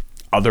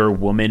other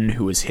woman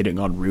who is hitting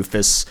on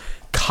Rufus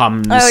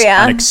comes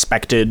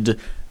unexpected to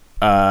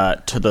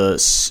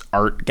the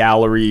art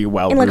gallery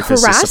while and, like,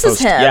 Rufus harasses is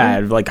supposed him. to, yeah,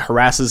 like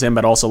harasses him,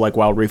 but also like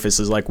while Rufus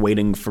is like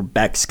waiting for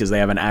Bex because they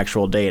have an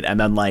actual date, and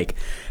then like,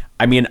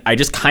 I mean, I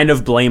just kind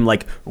of blame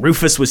like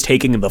Rufus was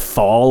taking the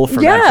fall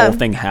for that whole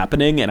thing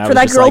happening, and I for was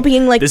that just girl like,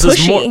 being like this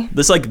pushy.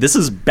 This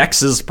is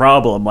Bex's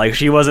problem. Like,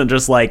 she wasn't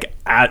just like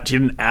she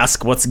didn't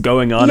ask what's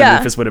going on, and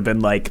Rufus would have been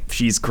like,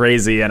 she's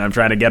crazy, and I'm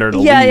trying to get her to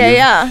leave.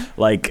 Yeah.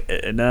 Like,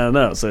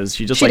 no. So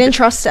she just didn't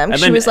trust him.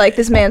 She was like,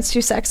 this man's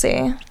too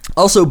sexy.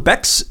 Also,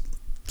 Bex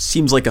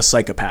seems like a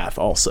psychopath.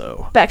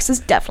 Also, Bex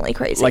is definitely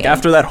crazy. Like,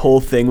 after that whole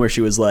thing where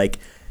she was like,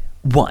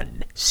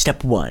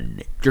 Step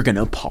 1, you're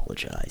gonna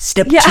apologize.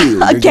 Step 2,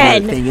 you're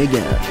again. gonna thing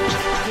again.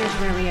 Here's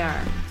where we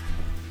are.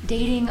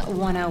 Dating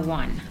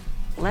 101.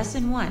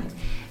 Lesson 1.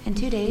 In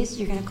 2 days,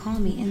 you're gonna call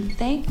me and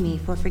thank me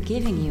for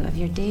forgiving you of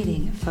your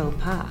dating faux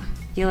pas.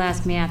 You'll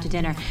ask me out to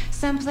dinner,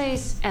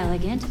 someplace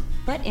elegant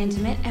but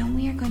intimate, and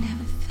we are going to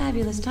have a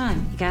fabulous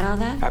time. You got all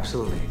that?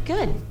 Absolutely.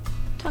 Good.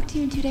 Talk to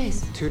you in 2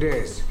 days. 2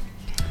 days.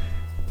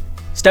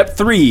 Step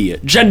 3,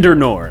 gender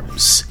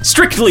norms.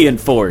 Strictly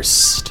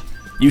enforced.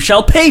 You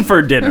shall pay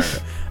for dinner.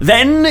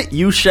 Then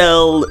you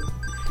shall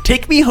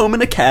take me home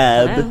in a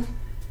cab. Hello?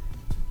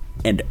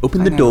 And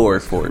open the door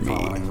for me.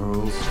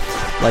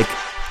 Like,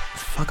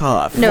 fuck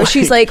off. No,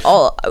 she's like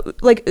all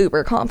like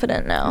uber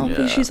confident now.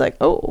 Yeah. She's like,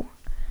 oh,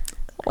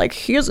 like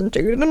he hasn't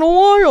dated in a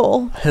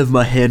while. I have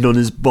my hand on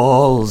his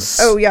balls.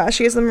 Oh yeah,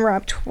 she has them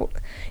wrapped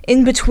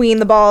in between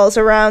the balls,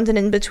 around and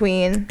in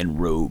between. And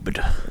robed.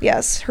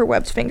 Yes, her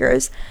webbed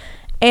fingers.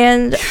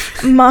 And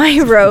my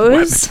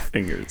rose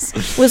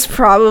was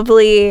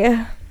probably...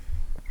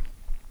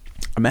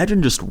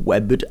 Imagine just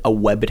a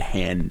webbed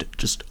hand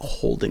just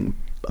holding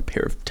a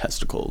pair of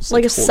testicles.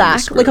 Like a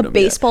sack, like a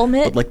baseball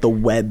mitt. But like the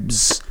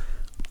webs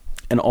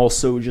and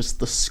also just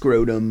the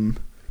scrotum.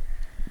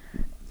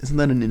 Isn't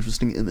that an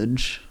interesting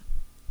image?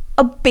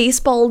 A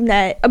baseball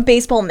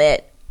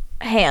mitt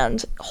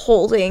hand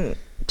holding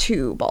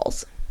two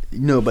balls.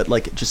 No, but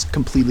like just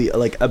completely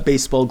like a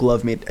baseball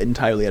glove made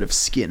entirely out of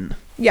skin.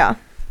 Yeah.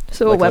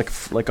 So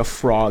like a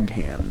frog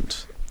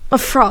hand. A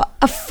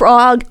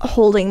frog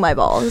holding my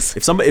balls.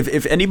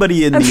 If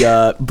anybody in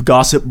the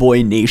Gossip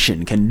Boy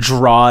Nation can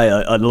draw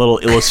a little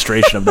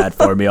illustration of that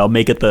for me, I'll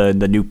make it the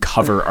new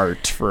cover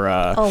art for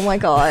oh my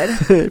god.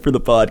 for the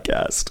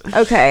podcast.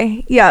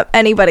 Okay. Yeah,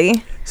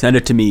 anybody. Send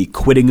it to me,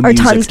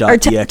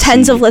 quittingmusic.exe.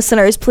 Tens of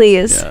listeners,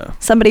 please. Yeah.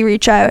 Somebody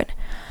reach out.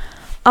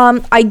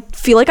 I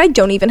feel like I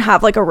don't even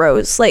have like a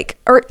rose. Like,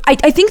 or I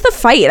think the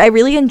fight, I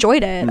really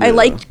enjoyed it. Yeah. I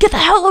like, get the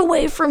hell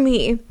away from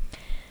me.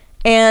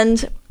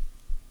 And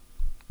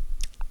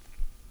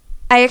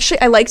I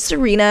like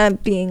Serena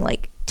being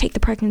like, take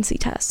the pregnancy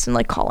test, and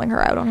like calling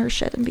her out on her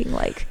shit and being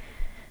like,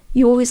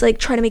 you always like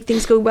try to make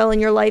things go well in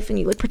your life and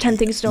you like pretend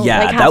things don't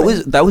like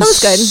happen. that was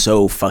good.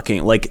 So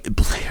fucking like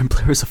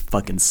Blair is a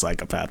fucking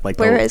psychopath. Like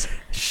Blair is.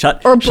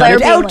 Shut Blair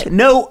it out. Like,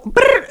 no.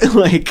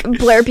 Like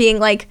Blair being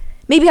like,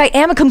 maybe I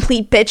am a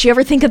complete bitch. You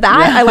ever think of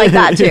that? Yeah. I like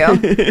that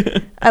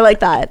too. I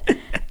like that.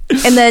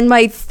 And then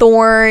my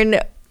thorn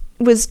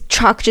was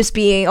Chuck just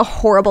being a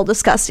horrible,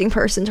 disgusting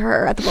person to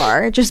her at the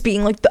bar, just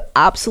being like the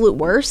absolute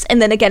worst.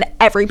 And then again,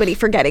 everybody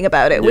forgetting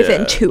about it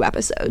within 2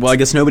 episodes. Well, I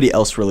guess nobody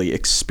else really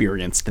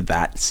experienced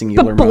that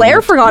singular But Blair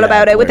moment. forgot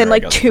about it within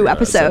like 2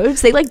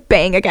 episodes. They like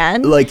bang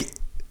again. Like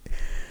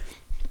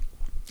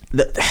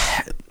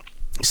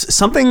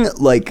something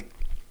like,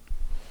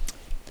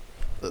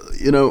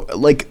 you know,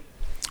 like,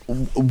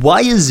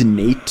 why is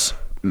Nate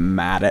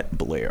mad at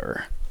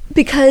Blair?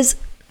 Because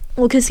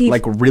he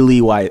like really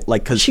why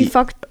like because she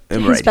fucked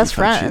his best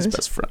friend. His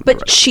best friend,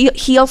 but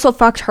he also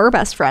fucked her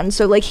best friend,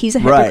 so like he's a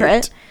hypocrite.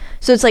 Right.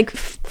 So it's like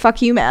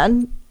fuck you,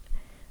 man.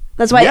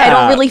 That's why I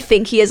don't really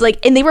think he is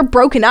like. And they were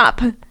broken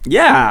up.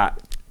 Yeah.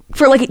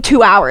 For like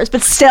 2 hours,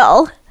 but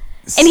still,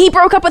 and he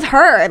broke up with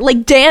her.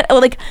 Like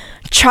Like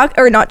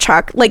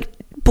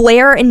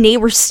Blair and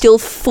Nate were still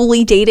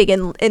fully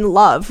dating in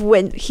love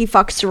when he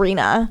fucked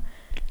Serena.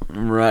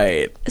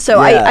 Right.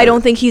 So yeah. I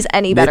don't think he's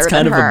any better than her.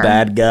 He's kind of a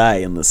bad guy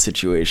in this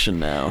situation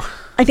now.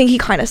 I think he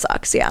kind of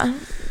sucks, yeah.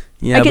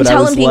 Yeah, I can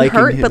tell him being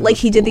hurt, but like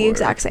he did the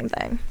exact same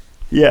thing.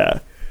 Yeah.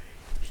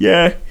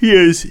 Yeah, he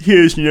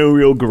has no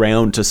real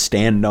ground to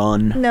stand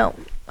on. No,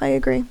 I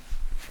agree.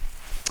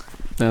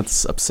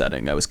 That's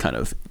upsetting. I was kind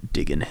of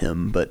digging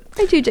him, but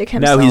I do dig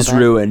him. now so he's bad.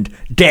 ruined.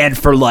 Dan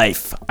for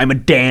life. I'm a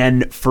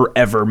Dan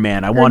forever,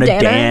 man. I want a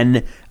Danner?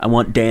 Dan. I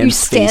want Dan's You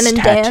face stan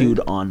and Dan? tattooed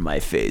on my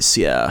face.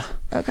 Yeah,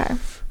 Okay,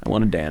 I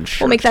want a Dan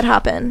shirt. we'll make that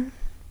happen.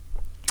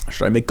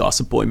 Should I make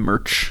Gossip Boy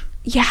merch?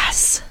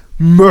 Yes.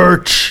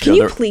 Merch. Can No,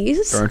 you there-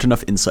 please? There aren't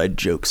enough inside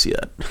jokes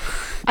yet.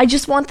 I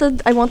want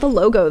the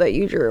logo that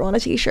you drew on a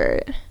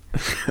t-shirt.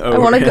 Oh, I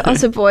want a really?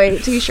 Gossip Boy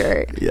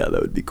t-shirt. Yeah,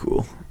 that would be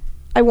cool.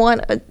 I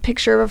want a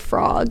picture of a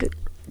frog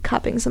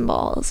cupping some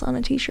balls on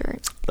a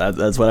t-shirt.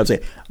 That's what I'm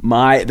saying.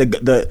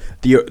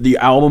 The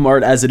album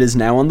art as it is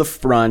now on the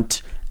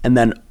front, and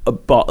then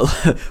a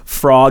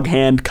frog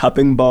hand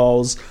cupping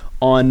balls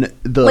on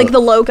the Like the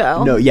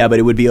logo. No, yeah, but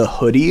it would be a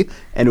hoodie,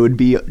 and it would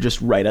be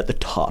just right at the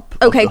top.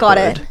 of Okay, the got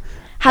hood. it.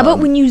 How about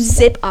when you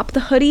zip up the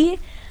hoodie,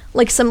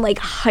 like some like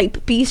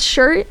hype beast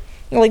shirt,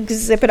 you like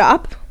zip it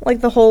up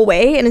like the whole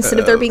way, and instead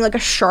of there being like a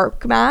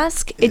shark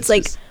mask, it's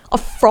like just- a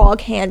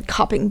frog hand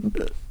cupping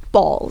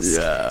balls.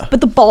 Yeah.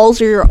 But the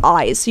balls are your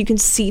eyes, so you can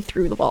see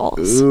through the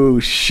balls. Ooh,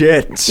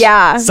 shit.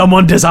 Yeah.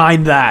 Someone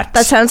designed that.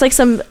 That sounds like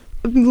some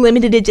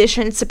limited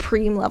edition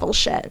Supreme level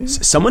shit.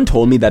 Someone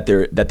told me that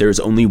there's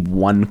only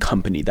one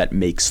company that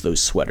makes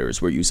those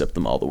sweaters where you zip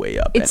them all the way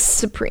up. It's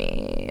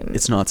Supreme.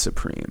 It's not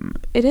Supreme.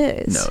 It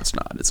is. No, it's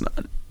not. It's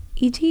not.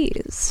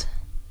 ETs.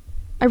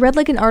 I read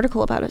like an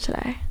article about it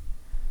today.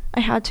 I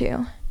had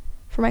to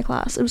for my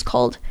class. It was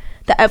called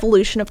The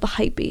Evolution of the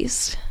Hype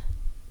Beast.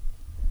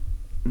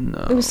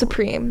 No. It was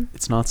Supreme.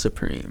 It's not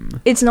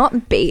Supreme. It's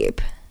not Babe.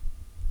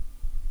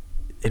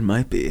 It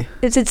might be.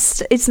 It's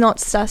not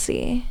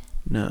Stussy.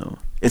 No.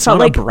 It's felt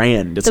not like a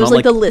brand. It's That was not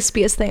like the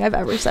lispiest thing I've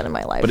ever said in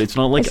my life. but it's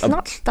not like It's a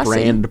not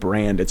Stussy.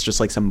 brand. It's just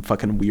like some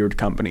fucking weird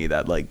company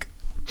that like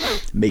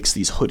makes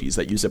these hoodies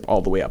that you zip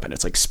all the way up, and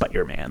it's like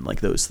Spider-Man, like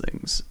those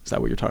things. Is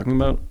that what you're talking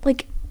about?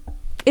 Like,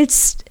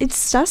 it's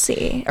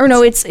Stussy. Or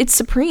no, it's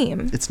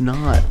Supreme. It's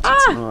not. Ah!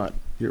 It's not.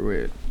 Here,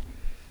 wait.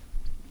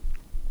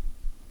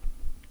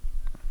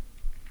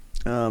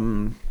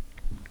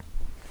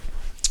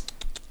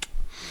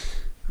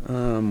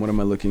 What am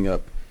I looking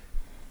up?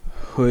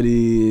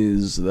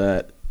 Hoodies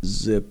that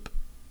zip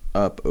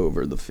up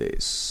over the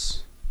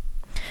face.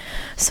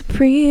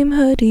 Supreme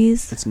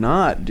hoodies. It's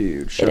not,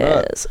 dude. Shut It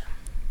up. is.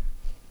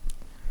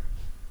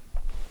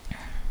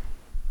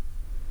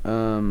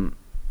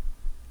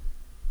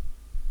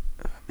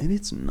 Maybe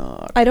it's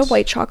not. I had a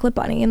white chocolate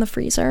bunny in the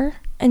freezer,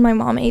 and my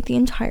mom ate the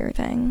entire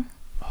thing.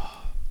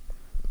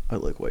 I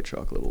like white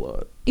chocolate a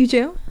lot. You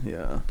do?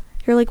 Yeah.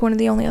 You're like one of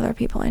the only other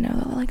people I know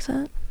that likes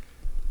it.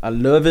 I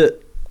love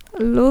it.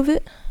 I love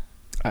it.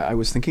 I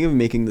was thinking of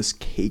making this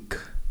cake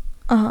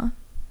For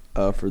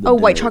for the Oh,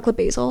 white dinner. chocolate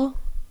basil.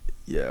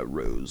 Yeah,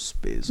 rose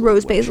basil.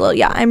 Rose white basil.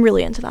 Yeah, I'm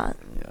really into that.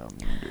 Yeah, I'm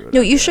gonna do it. No,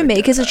 what you should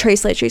make is a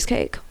Tres Leches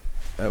cake.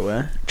 Oh,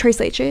 what? Tres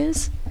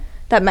Leches,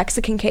 that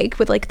Mexican cake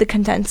with like the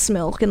condensed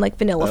milk and like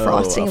vanilla Oh,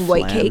 frosting a and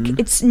white cake. flan?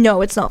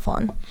 It's not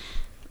fun.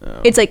 Oh.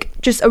 It's like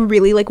just a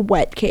really like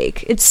wet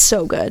cake. It's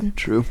so good.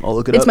 True. I'll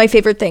look it It's up. my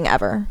favorite thing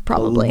ever,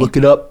 probably. I'll look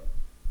it up.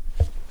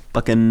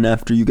 Fucking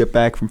after you get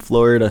back from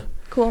Florida.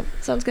 Cool.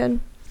 Sounds good.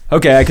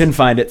 Okay, I couldn't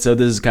find it, so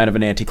this is kind of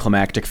an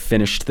anticlimactic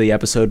finish to the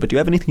episode. But do you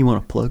have anything you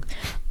want to plug?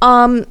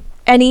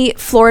 Any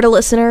Florida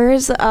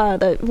listeners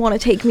that want to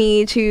take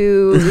me to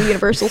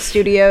Universal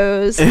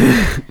Studios,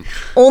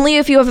 only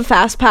if you have a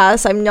fast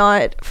pass. I'm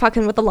not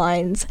fucking with the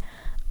lines.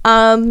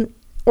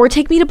 Or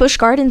take me to Busch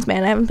Gardens,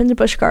 man. I haven't been to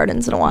Busch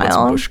Gardens in a What's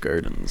while. Busch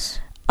Gardens?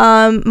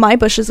 My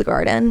bush is a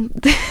garden.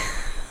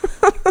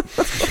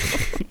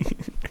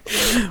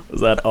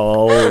 Was that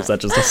all? Was that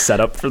just a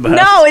setup for that?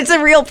 No, it's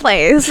a real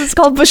place. It's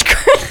called Busch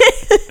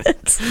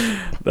Gardens.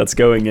 That's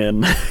going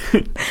in.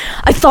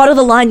 I thought of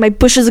the line, my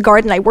bush is a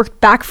garden. I worked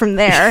back from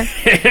there.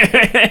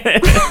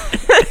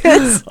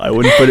 I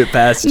wouldn't put it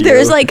past you.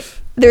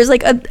 There's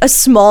like a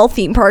small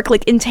theme park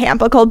like in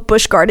Tampa called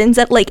Busch Gardens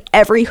that like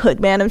every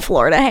hoodman in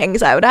Florida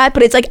hangs out at,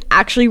 but it's like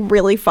actually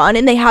really fun,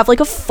 and they have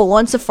like a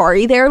full-on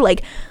safari there,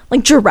 like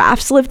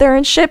giraffes live there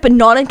and shit, but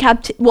not in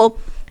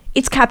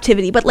it's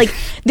captivity, but like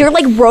they're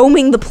like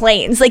roaming the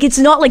plains. Like it's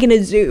not like in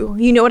a zoo,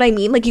 you know what I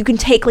mean? Like you can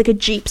take like a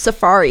Jeep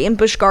safari in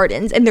Busch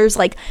Gardens, and there's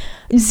like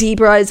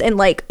zebras and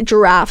like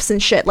giraffes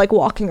and shit like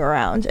walking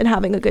around and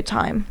having a good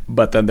time.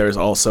 But then there's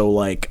also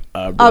like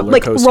a roller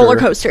Like coaster. roller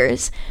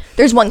coasters.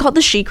 There's one called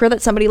the Sheikra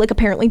that somebody like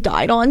apparently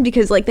died on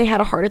because like they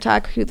had a heart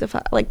attack. Who the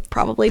fuck? Like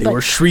probably. They but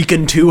were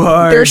shrieking too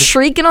hard. they're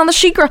shrieking on the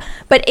Sheikra,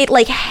 but it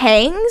like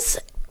hangs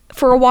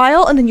for a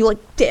while and then you like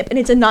dip, and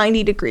it's a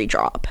 90-degree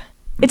drop.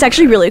 It's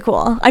actually really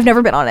cool. I've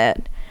never been on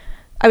it.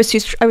 I was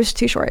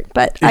too short,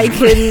 but I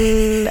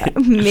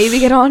can maybe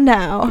get on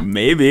now.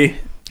 Maybe.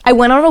 I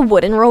went on a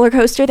wooden roller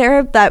coaster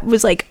there that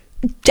was like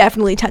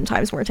definitely 10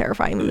 times more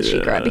terrifying than the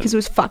Sheikra because it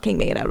was fucking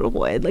made out of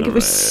wood. Like it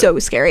was so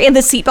scary, and the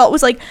seatbelt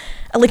was like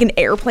an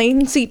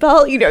airplane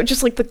seatbelt, you know,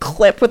 just like the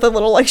clip with a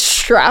little like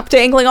strap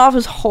dangling off. It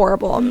was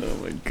horrible. Oh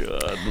my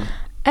god.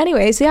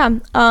 Anyways, yeah.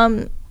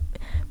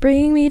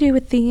 Bring me to a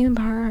theme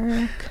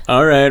park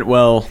All right.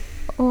 Well,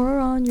 or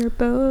on your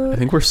boat. I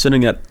think we're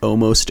sitting at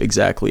almost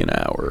exactly an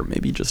hour,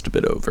 maybe just a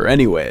bit over.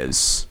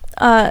 Anyways,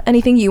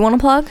 Anything you want to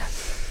plug?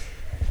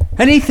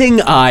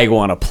 Anything I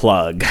want to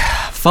plug.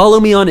 Follow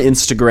me on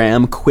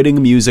Instagram,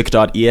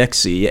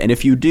 quittingmusic.exe, and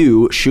if you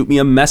do, shoot me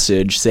a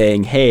message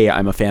saying, hey,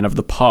 I'm a fan of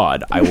the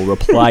pod. I will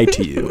reply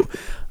to you.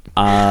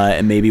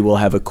 And maybe we'll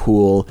have a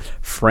cool,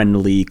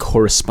 friendly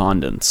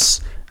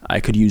correspondence. I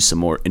could use some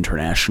more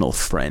international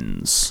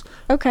friends.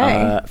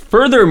 Okay.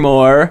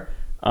 Furthermore,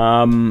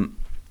 no,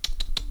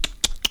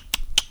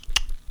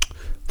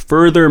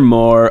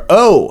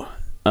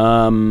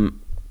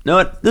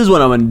 what? This is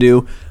what I'm going to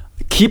do.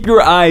 Keep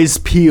your eyes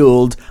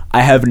peeled.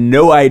 I have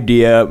no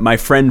idea. My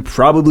friend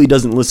probably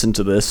doesn't listen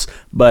to this,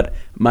 but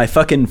my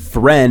fucking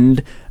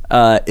friend,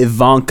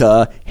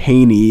 Ivanka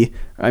Haney,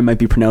 I might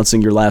be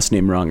pronouncing your last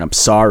name wrong. I'm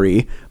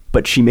sorry.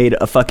 But she made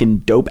a fucking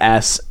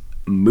dope-ass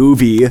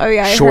movie,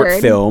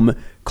 short film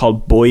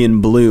called Boy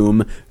in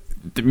Bloom.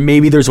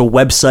 Maybe there's a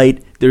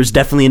website. There's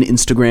definitely an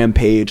Instagram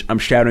page. I'm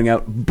shouting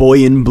out Boy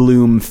in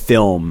Bloom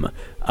Film.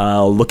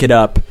 Look it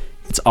up.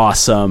 It's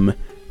awesome.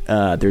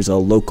 There's a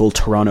local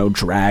Toronto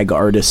drag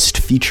artist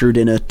featured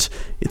in it.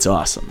 It's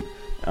awesome.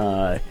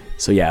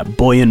 So yeah,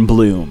 Boy in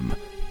Bloom.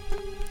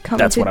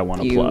 That's what I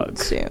want to plug.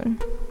 Soon.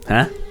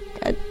 Huh?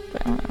 I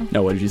don't know.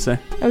 No, what did you say?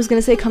 I was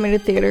gonna say coming to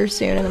theaters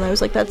soon, and then I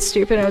was like, that's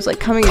stupid. And I was like,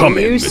 coming to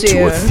you soon.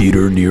 to a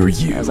theater near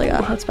you. I was like,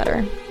 oh, that's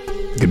better.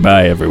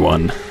 Goodbye,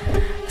 everyone.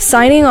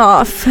 Signing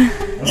off. You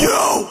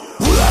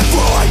will have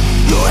fun,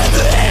 you have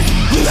the end,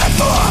 you have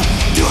fun,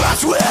 you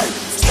have win.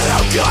 Stand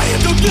out, guy,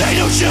 and don't play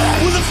no shit.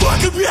 With the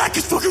fucking back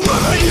is fucking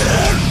right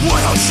here.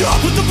 White House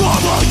shop with the bomb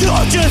on you.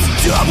 Just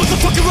job with the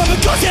fucking rubber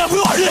goddamn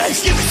warning.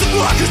 Give me some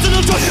rockers and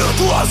I'll turn you to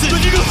closet.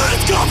 But you gonna let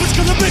it come, it's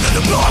gonna make a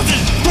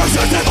deposit.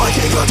 First I take my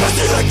king, I'm just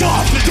in a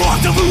coffin.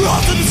 Talked over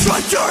us in the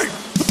strike turn.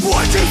 The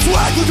boy can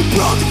swag like a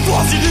broken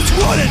faucet, it's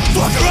running.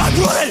 Fucker, I'm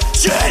running.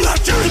 Shit,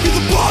 I'm turning me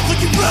the bomb like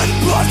you're ready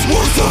to bust.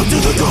 Worse up to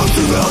the ghost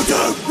around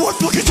him. One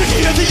fucking chicken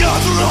and the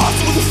other off.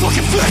 With the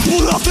fucking face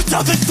pulled off the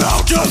top that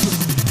found him.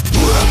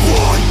 Who that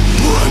boy?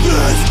 Who I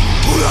miss?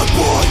 Who that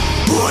boy?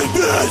 Who I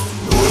miss?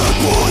 Who that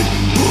boy?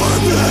 Who I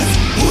miss?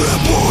 Who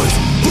that boy?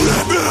 Who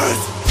that miss?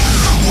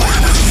 Why you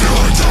make me feel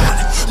like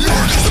that? You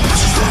ain't cause the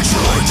bitches don't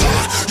feel like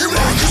that. You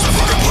ain't cause the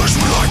fucking push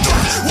me like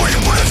that. Why you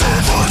put it in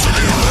the punch and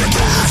you like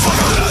that? Fuck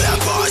out that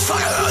boys,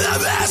 fuck out that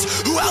mess.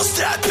 Who else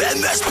step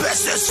in this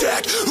business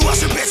sick? Who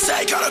else should be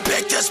say gotta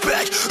pick this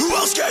big? Who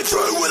else came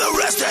through with a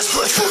rest that's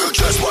flick? Fucking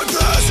kiss my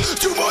pass,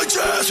 do my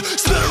jazz.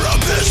 Spin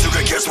around bitch, you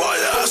can kiss my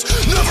ass.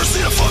 Never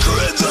seen a fucker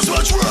in this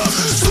much rough.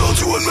 Still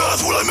doing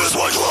math when I miss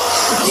my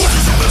class. What's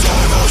the same as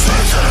all those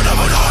things that I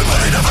never know, but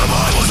he never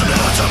mind. Wasn't it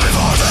a time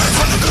before?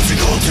 From the gutsy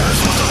gold tears,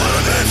 was the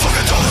letter name.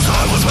 Fucking all the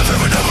time was my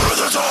favorite, never at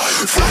the time.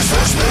 Fresh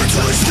me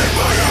till they stick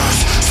my ass.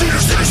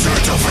 City,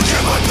 shirt, don't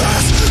forget my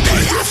past.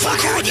 But you're a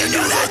fucker and you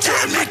know that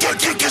damn. Make that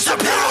kick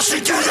disappear, I'll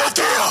see through that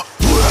damn.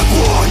 Who that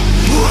boy?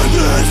 Who I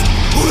miss?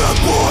 Who that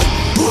boy?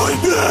 Who I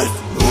miss?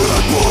 Who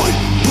that boy?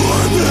 Who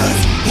I miss?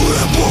 Who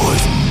that boy?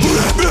 Who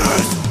that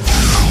miss?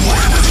 Why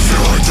you make me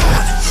feel like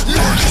that? You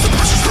ain't cause the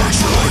bitches don't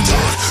feel like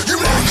that. You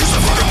ain't cause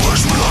the fucking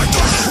push me like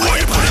that. Why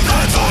you putting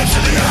bad vibes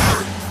in the air?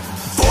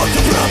 Fuck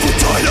the rap with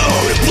Dino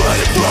and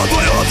planet from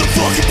my other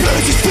fucking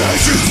pages.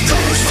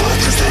 Those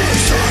fuckers,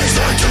 these days,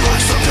 acting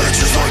like some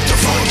bitches like the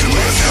fucking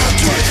with.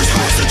 Takers,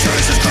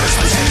 concentrations,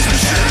 Christmas,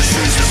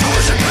 Jesus,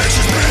 horse and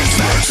bitches, beans,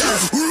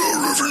 expensive. We are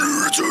revenue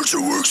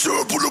retention works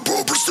up with a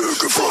bumper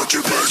sticker,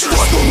 fucking bitches.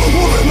 What's going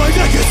on? My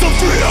neck is so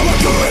free. I'm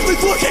currently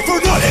looking for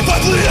nothing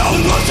but Leo.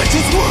 I'm not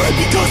sexual worried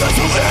because I'm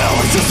so ill.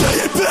 I just lay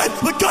in bed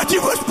like God,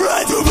 you was